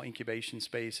exists, small incubation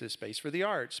spaces, space for the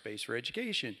arts, space for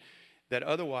education, that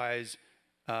otherwise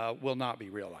will not be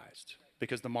realized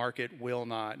because the market will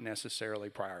not necessarily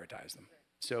prioritize them.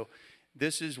 So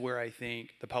this is where I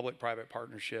think the public-private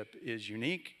partnership is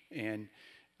unique, and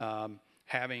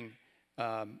having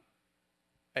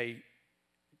a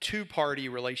two-party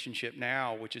relationship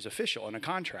now, which is official in a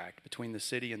contract between the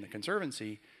city and the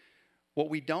Conservancy. What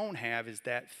we don't have is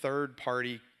that third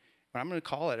party, I'm going to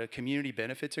call it a community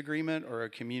benefits agreement or a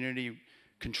community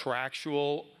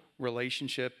contractual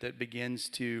relationship that begins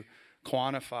to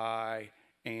quantify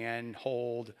and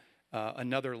hold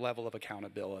another level of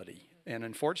accountability. And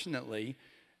unfortunately,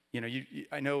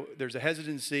 I know there's a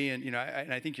hesitancy, and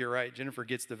I think you're right. Jennifer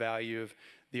gets the value of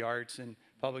the arts and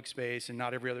public space, and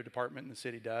not every other department in the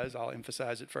city does. I'll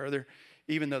emphasize it further.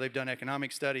 Even though they've done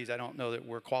economic studies, I don't know that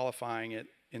we're qualifying it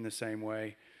in the same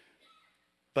way.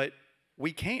 But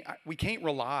we can't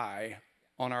rely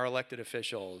on our elected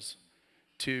officials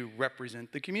to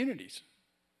represent the communities,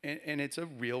 and it's a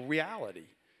real reality.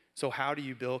 So how do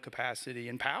you build capacity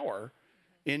and power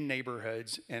in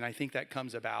neighborhoods? And I think that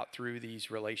comes about through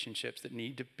these relationships that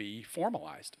need to be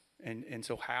formalized. And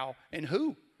so how and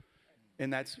who?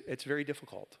 And it's very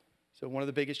difficult. So one of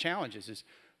the biggest challenges is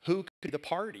who could be the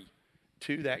party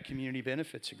to that community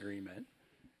benefits agreement,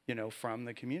 from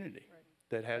the community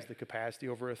that has the capacity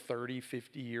over a 30,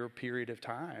 50-year period of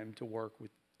time to work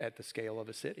at the scale of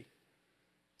a city.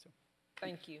 So.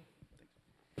 Thank you.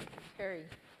 Harry.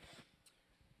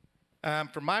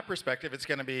 From my perspective, it's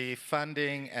going to be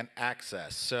funding and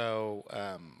access. So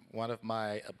one of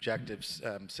my objectives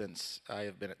since I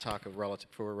have been at TACA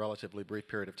for a relatively brief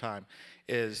period of time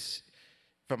is,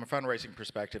 from a fundraising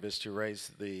perspective, is to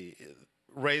raise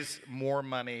raise more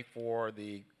money for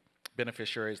the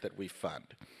beneficiaries that we fund.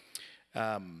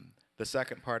 The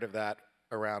second part of that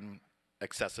around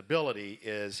accessibility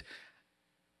is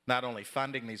not only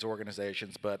funding these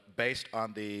organizations, but based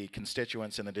on the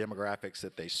constituents and the demographics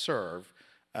that they serve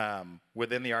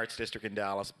within the Arts District in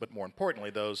Dallas, but more importantly,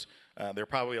 there are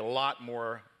probably a lot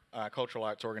more cultural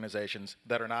arts organizations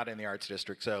that are not in the Arts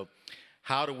District. So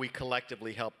how do we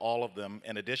collectively help all of them,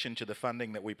 in addition to the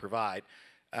funding that we provide,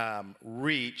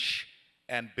 reach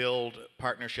and build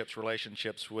partnerships,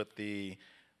 relationships with the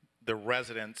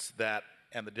residents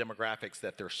and the demographics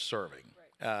that they're serving.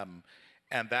 Right.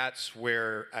 And that's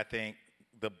where I think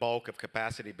the bulk of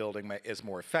capacity building is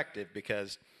more effective,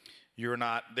 because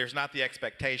there's not the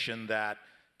expectation that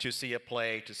to see a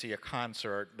play, to see a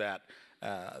concert, that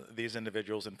these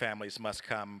individuals and families must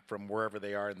come from wherever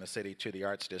they are in the city to the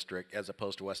Arts District, as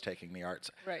opposed to us taking the arts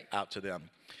out to them.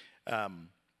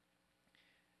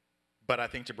 But I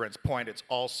think to Brent's point, it's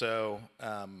also,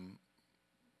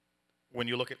 when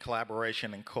you look at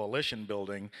collaboration and coalition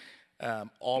building,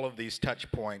 all of these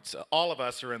touch points, all of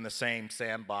us are in the same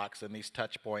sandbox, and these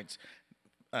touch points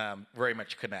very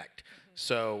much connect. Mm-hmm.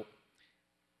 So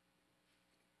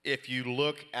if you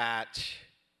look at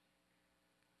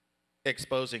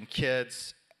exposing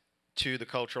kids to the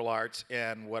cultural arts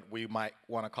in what we might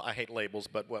want to call, I hate labels,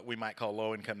 but what we might call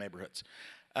low-income neighborhoods,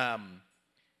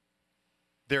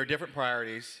 there are different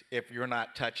priorities if you're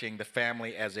not touching the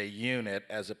family as a unit,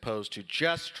 as opposed to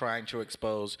just trying to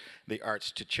expose the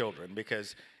arts to children.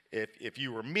 Because if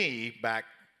you were me back,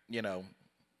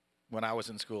 when I was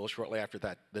in school shortly after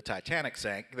the Titanic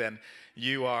sank, then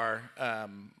you are,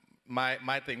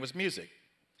 my thing was music.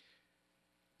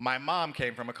 My mom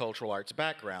came from a cultural arts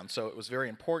background, so it was very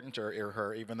important to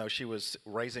her, even though she was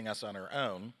raising us on her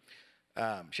own.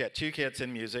 She had 2 kids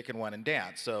in music and 1 in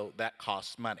dance, so that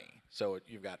costs money. So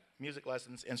you've got music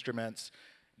lessons, instruments,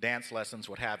 dance lessons,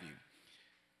 what have you.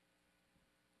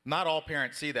 Not all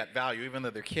parents see that value, even though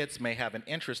their kids may have an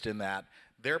interest in that.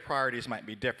 Their priorities might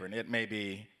be different. It may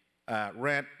be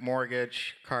rent,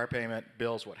 mortgage, car payment,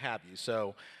 bills, what have you.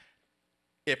 So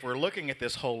if we're looking at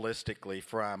this holistically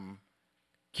from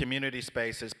community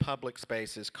spaces, public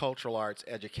spaces, cultural arts,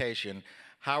 education,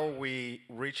 how are we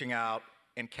reaching out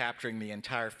and capturing the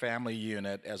entire family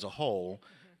unit as a whole,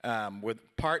 with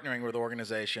partnering with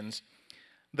organizations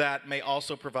that may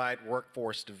also provide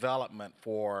workforce development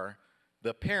for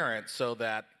the parents, so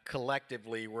that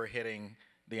collectively we're hitting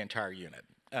the entire unit.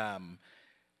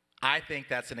 I think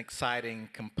that's an exciting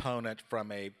component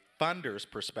from a funder's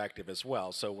perspective as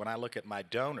well. So when I look at my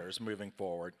donors moving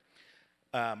forward,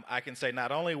 I can say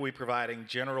not only are we providing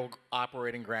general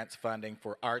operating grants funding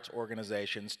for arts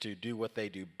organizations to do what they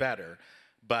do better,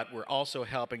 but we're also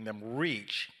helping them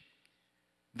reach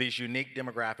these unique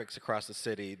demographics across the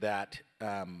city that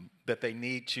they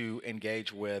need to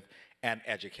engage with and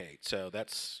educate. So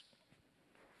that's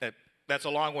a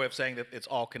long way of saying that it's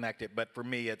all connected, but for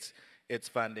me it's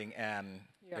funding and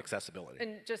accessibility.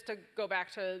 And just to go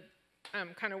back to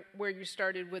kind of where you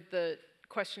started with the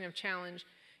question of challenge,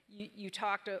 you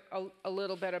talked a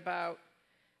little bit about,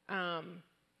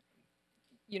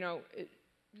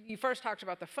 you first talked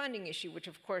about the funding issue, which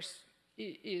of course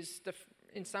is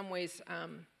in some ways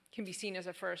can be seen as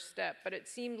a first step, but it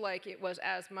seemed like it was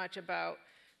as much about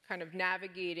kind of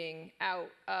navigating out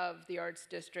of the Arts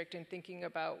District and thinking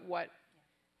about what,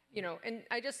 and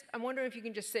I'm wondering if you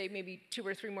can just say maybe 2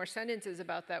 or 3 more sentences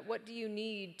about that. What do you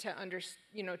need to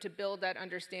to build that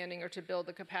understanding, or to build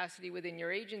the capacity within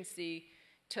your agency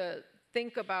to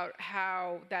think about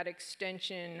how that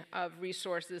extension of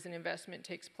resources and investment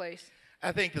takes place?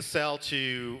 I think the sell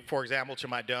to, for example, to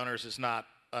my donors is not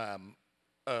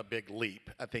a big leap.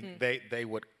 I think they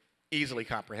would easily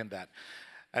comprehend that.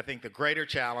 I think the greater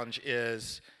challenge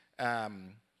is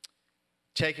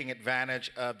taking advantage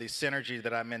of the synergy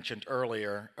that I mentioned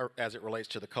earlier as it relates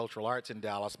to the cultural arts in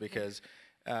Dallas, because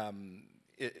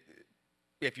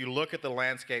if you look at the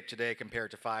landscape today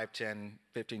compared to 5, 10,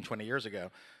 15, 20 years ago,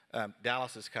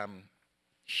 Dallas has come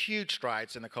huge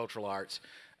strides in the cultural arts.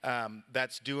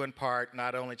 That's due in part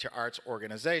not only to arts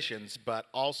organizations, but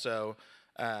also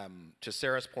to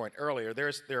Sarah's point earlier,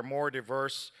 there are more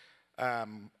diverse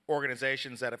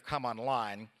organizations that have come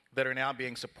online that are now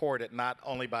being supported not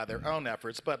only by their own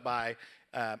efforts, but by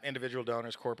individual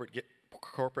donors,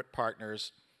 corporate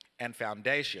partners, and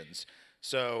foundations.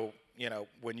 So,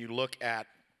 when you look at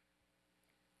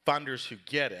funders who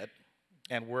get it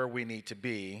and where we need to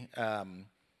be,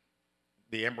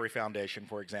 the Embry Foundation,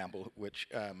 for example, which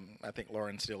I think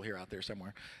Lauren's still here out there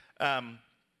somewhere.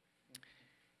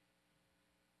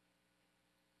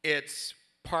 It's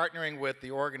partnering with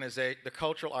the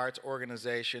cultural arts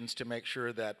organizations to make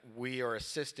sure that we are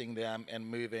assisting them in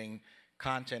moving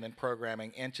content and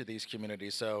programming into these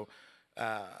communities. So,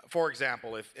 for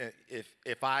example,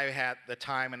 if I had the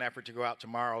time and effort to go out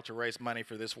tomorrow to raise money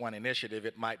for this one initiative,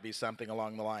 it might be something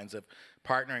along the lines of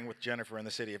partnering with Jennifer in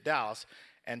the city of Dallas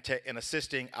and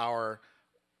assisting our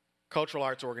cultural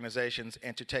arts organizations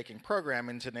into taking program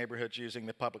into neighborhoods using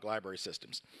the public library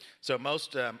systems. So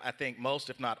I think most,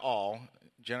 if not all,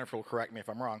 Jennifer will correct me if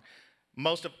I'm wrong,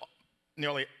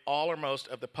 nearly all or most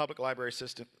of the public libraries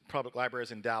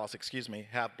in Dallas,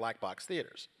 have black box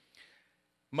theaters.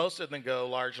 Most of them go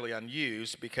largely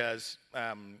unused because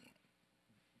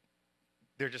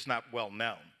they're just not well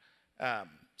known.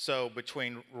 So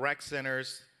between rec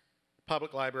centers,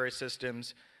 public library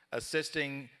systems,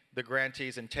 assisting the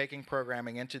grantees in taking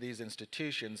programming into these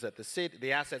institutions that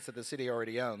the assets that the city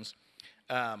already owns,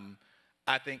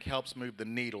 I think helps move the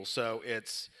needle. So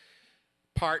it's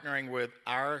partnering with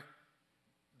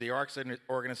the arts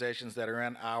organizations that are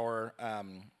in our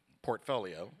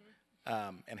portfolio,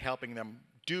 and helping them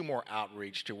do more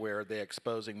outreach to where they're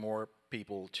exposing more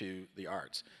people to the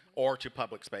arts or to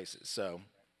public spaces. So,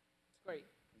 great.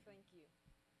 Thank you.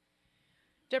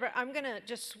 Deborah, I'm going to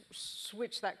just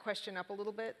switch that question up a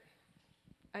little bit.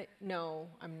 No,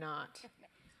 I'm not.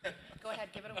 Go ahead,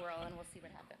 give it a whirl, and we'll see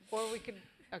what happens. Or we could,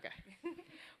 okay.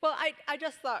 Well, I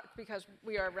just thought, because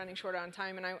we are running short on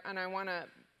time, and I want to,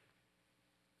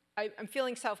 I'm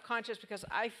feeling self-conscious because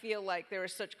I feel like there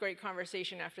was such great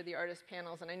conversation after the artist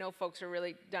panels, and I know folks are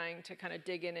really dying to kind of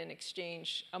dig in and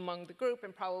exchange among the group,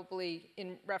 and probably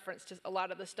in reference to a lot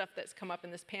of the stuff that's come up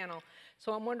in this panel.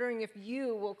 So I'm wondering if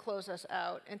you will close us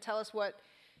out and tell us what,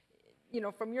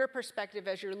 from your perspective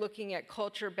as you're looking at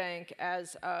CultureBank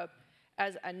as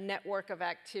a network of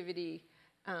activity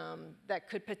that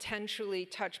could potentially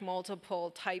touch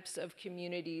multiple types of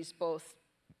communities, both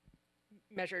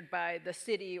measured by the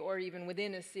city or even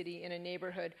within a city in a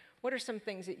neighborhood. What are some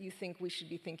things that you think we should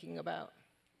be thinking about?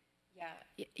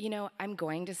 Yeah, I'm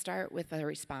going to start with a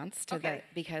response to that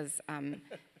because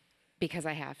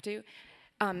I have to.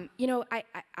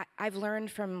 I've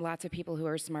learned from lots of people who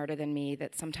are smarter than me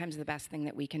that sometimes the best thing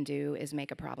that we can do is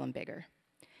make a problem bigger.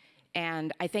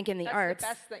 And I think in the arts,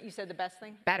 you said the best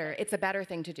thing? Better. It's a better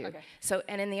thing to do. Okay. So,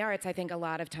 and in the arts, I think a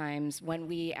lot of times when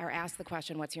we are asked the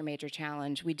question, what's your major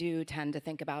challenge, we do tend to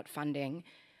think about funding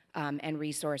and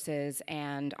resources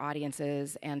and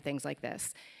audiences and things like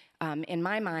this. In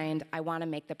my mind, I want to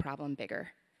make the problem bigger.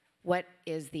 What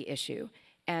is the issue?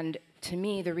 And to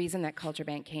me, the reason that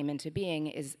CultureBank came into being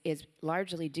is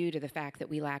largely due to the fact that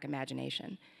we lack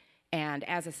imagination. And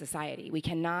as a society, we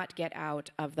cannot get out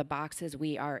of the boxes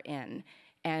we are in.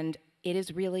 And it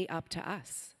is really up to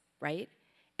us, right?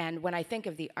 And when I think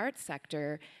of the arts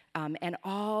sector and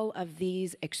all of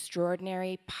these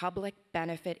extraordinary public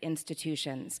benefit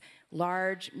institutions,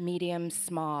 large, medium,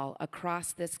 small,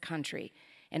 across this country,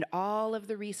 and all of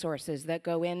the resources that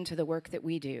go into the work that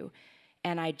we do,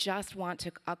 and I just want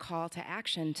a call to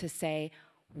action to say,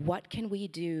 what can we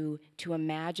do to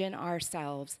imagine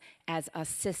ourselves as a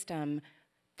system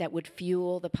that would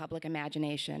fuel the public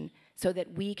imagination so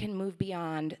that we can move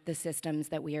beyond the systems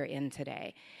that we are in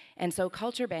today? And so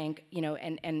CultureBank,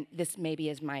 and this maybe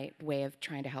is my way of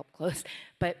trying to help close,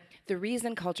 but the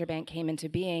reason CultureBank came into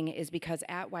being is because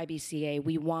at YBCA,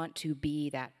 we want to be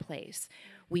that place.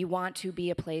 We want to be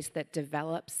a place that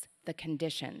develops the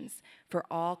conditions for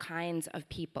all kinds of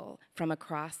people from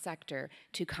across sector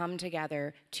to come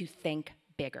together to think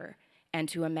bigger and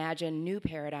to imagine new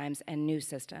paradigms and new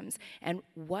systems. And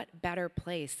what better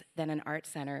place than an art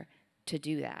center to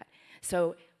do that?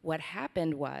 So what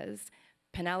happened was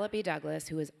Penelope Douglas,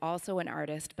 who is also an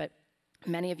artist, but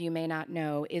many of you may not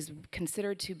know, is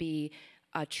considered to be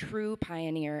a true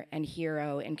pioneer and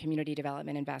hero in community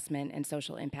development investment and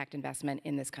social impact investment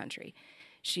in this country.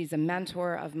 She's a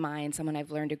mentor of mine, someone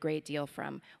I've learned a great deal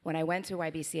from. When I went to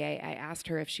YBCA, I asked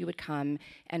her if she would come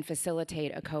and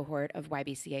facilitate a cohort of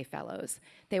YBCA fellows.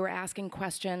 They were asking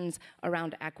questions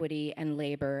around equity and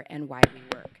labor and why we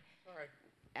work.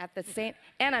 At the same,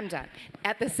 and I'm done.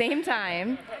 At the same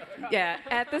time, that's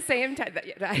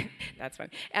fine.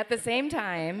 At the same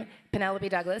time, Penelope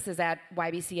Douglas is at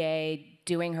YBCA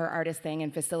doing her artist thing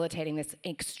and facilitating this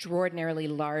extraordinarily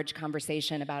large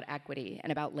conversation about equity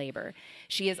and about labor.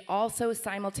 She is also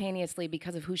simultaneously,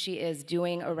 because of who she is,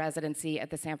 doing a residency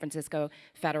at the San Francisco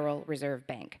Federal Reserve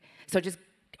Bank. So just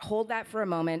hold that for a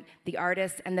moment, the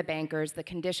artists and the bankers, the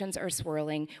conditions are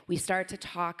swirling. We start to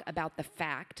talk about the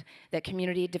fact that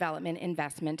community development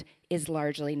investment is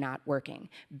largely not working.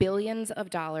 Billions of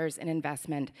dollars in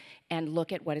investment, and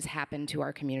look at what has happened to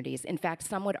our communities. In fact,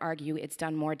 some would argue it's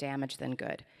done more damage than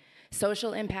good.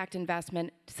 Social impact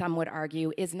investment, some would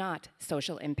argue, is not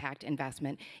social impact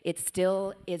investment. It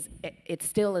still is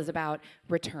about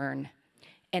return.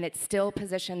 And it still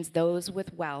positions those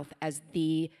with wealth as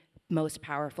the most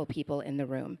powerful people in the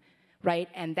room, right?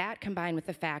 And that combined with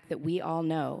the fact that we all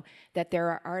know that there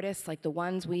are artists like the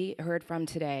ones we heard from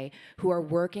today who are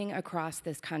working across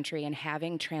this country and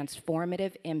having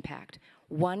transformative impact,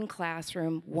 one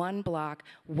classroom, one block,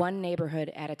 one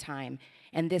neighborhood at a time.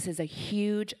 And this is a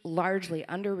huge, largely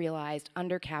underrealized,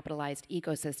 undercapitalized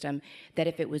ecosystem that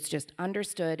if it was just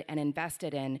understood and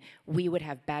invested in, we would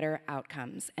have better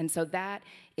outcomes. And so that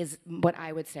is what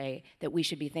I would say that we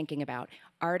should be thinking about.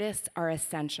 Artists are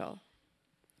essential.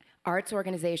 Arts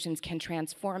organizations can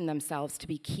transform themselves to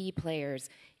be key players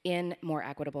in more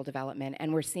equitable development,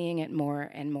 and we're seeing it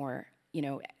more and more,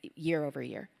 year over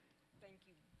year.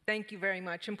 Thank you very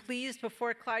much. And please,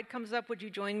 before Clyde comes up, would you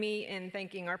join me in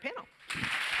thanking our panel?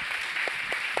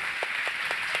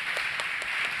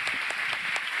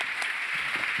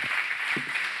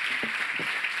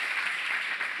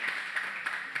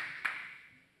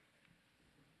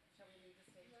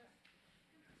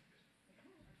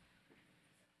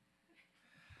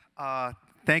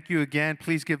 Thank you again.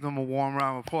 Please give them a warm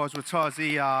round of applause. We're towards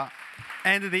the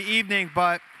end of the evening,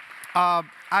 but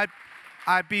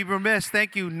I'd be remiss,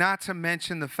 thank you, not to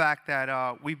mention the fact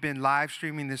that we've been live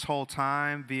streaming this whole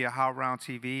time via HowlRound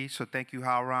TV. So thank you,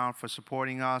 HowlRound, for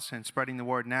supporting us and spreading the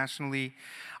word nationally.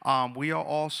 We are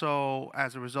also,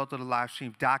 as a result of the live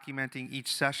stream, documenting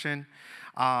each session.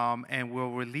 And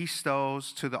we'll release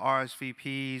those to the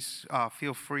RSVPs.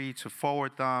 Feel free to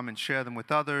forward them and share them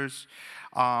with others.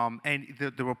 And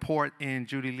the report in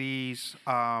Judilee's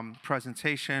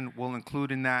presentation will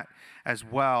include in that as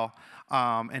well.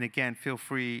 And again, feel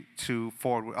free to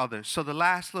forward with others. So the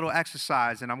last little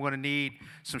exercise, and I'm going to need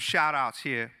some shout outs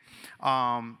here.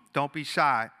 Don't be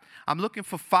shy. I'm looking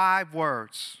for 5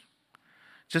 words.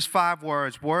 Just 5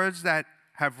 words. Words that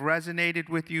have resonated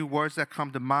with you, words that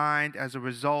come to mind as a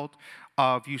result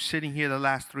of you sitting here the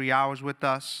last 3 hours with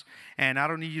us. And I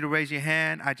don't need you to raise your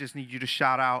hand. I just need you to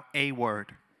shout out a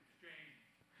word.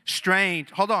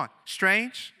 Strange. Hold on.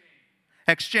 Strange.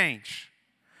 Exchange.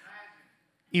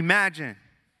 Imagine.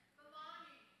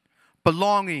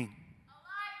 Belonging.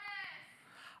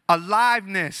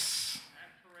 Aliveness.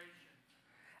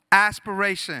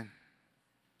 Aspiration.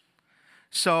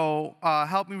 So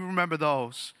help me remember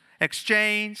those.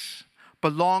 Exchange,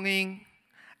 belonging,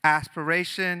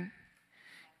 aspiration,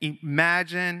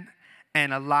 imagine,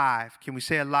 and alive. Can we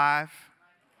say alive?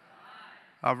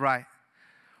 All right.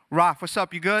 Raf, what's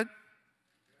up? You good?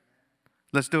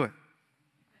 Let's do it.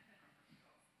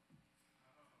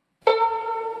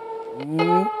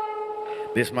 Ooh,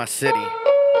 this is my city.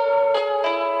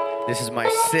 This is my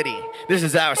city. This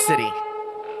is our city.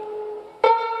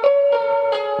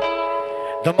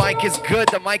 The mic is good,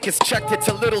 the mic is checked, it's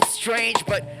a little strange,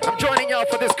 but I'm joining y'all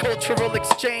for this cultural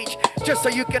exchange, just so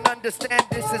you can understand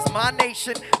this is my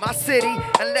nation, my city,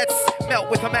 and let's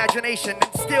melt with imagination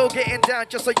and still getting down,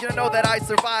 just so you know that I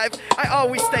survive. I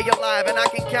always stay alive, and I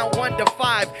can count 1 to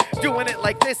 5, doing it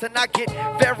like this and not get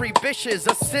very vicious.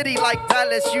 A city like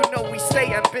Dallas, you know we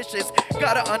stay ambitious,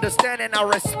 gotta understand and I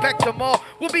respect them all.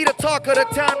 We'll be the talk of the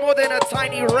town more than a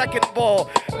tiny wrecking ball.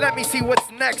 Let me see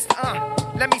what's next,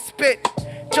 let me spit.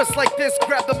 Just like this,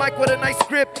 grab the mic with a nice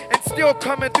grip and still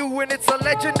coming through, and it's a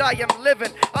legend I am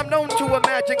living. I'm known to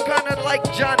imagine, kinda like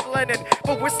John Lennon,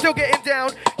 but we're still getting down.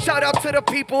 Shout out to the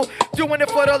people, doing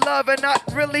it for the love and not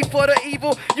really for the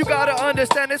evil. You gotta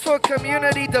understand it's for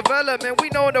community development. We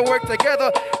know to work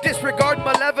together, disregard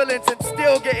malevolence and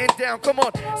still getting down. Come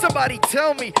on, somebody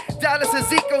tell me, Dallas's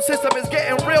ecosystem is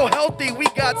getting real healthy. We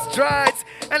got strides,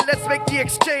 and let's make the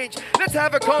exchange. Let's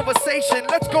have a conversation,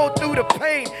 let's go through the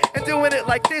pain and doing it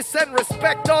like this and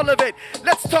respect all of it.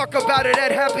 Let's talk about it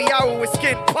at happy hour with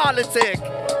Skin Politic.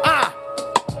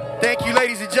 Thank you,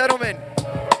 ladies and gentlemen.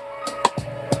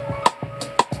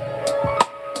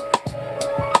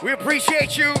 We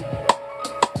appreciate you.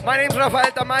 My name's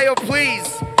Rafael Tamayo.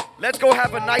 Please, let's go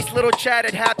have a nice little chat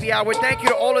at happy hour. Thank you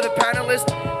to all of the panelists.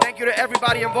 Thank you to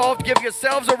everybody involved. Give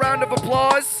yourselves a round of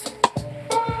applause.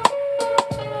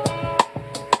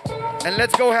 And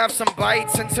let's go have some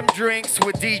bites and some drinks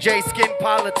with DJ Skin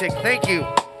Politic. Thank you.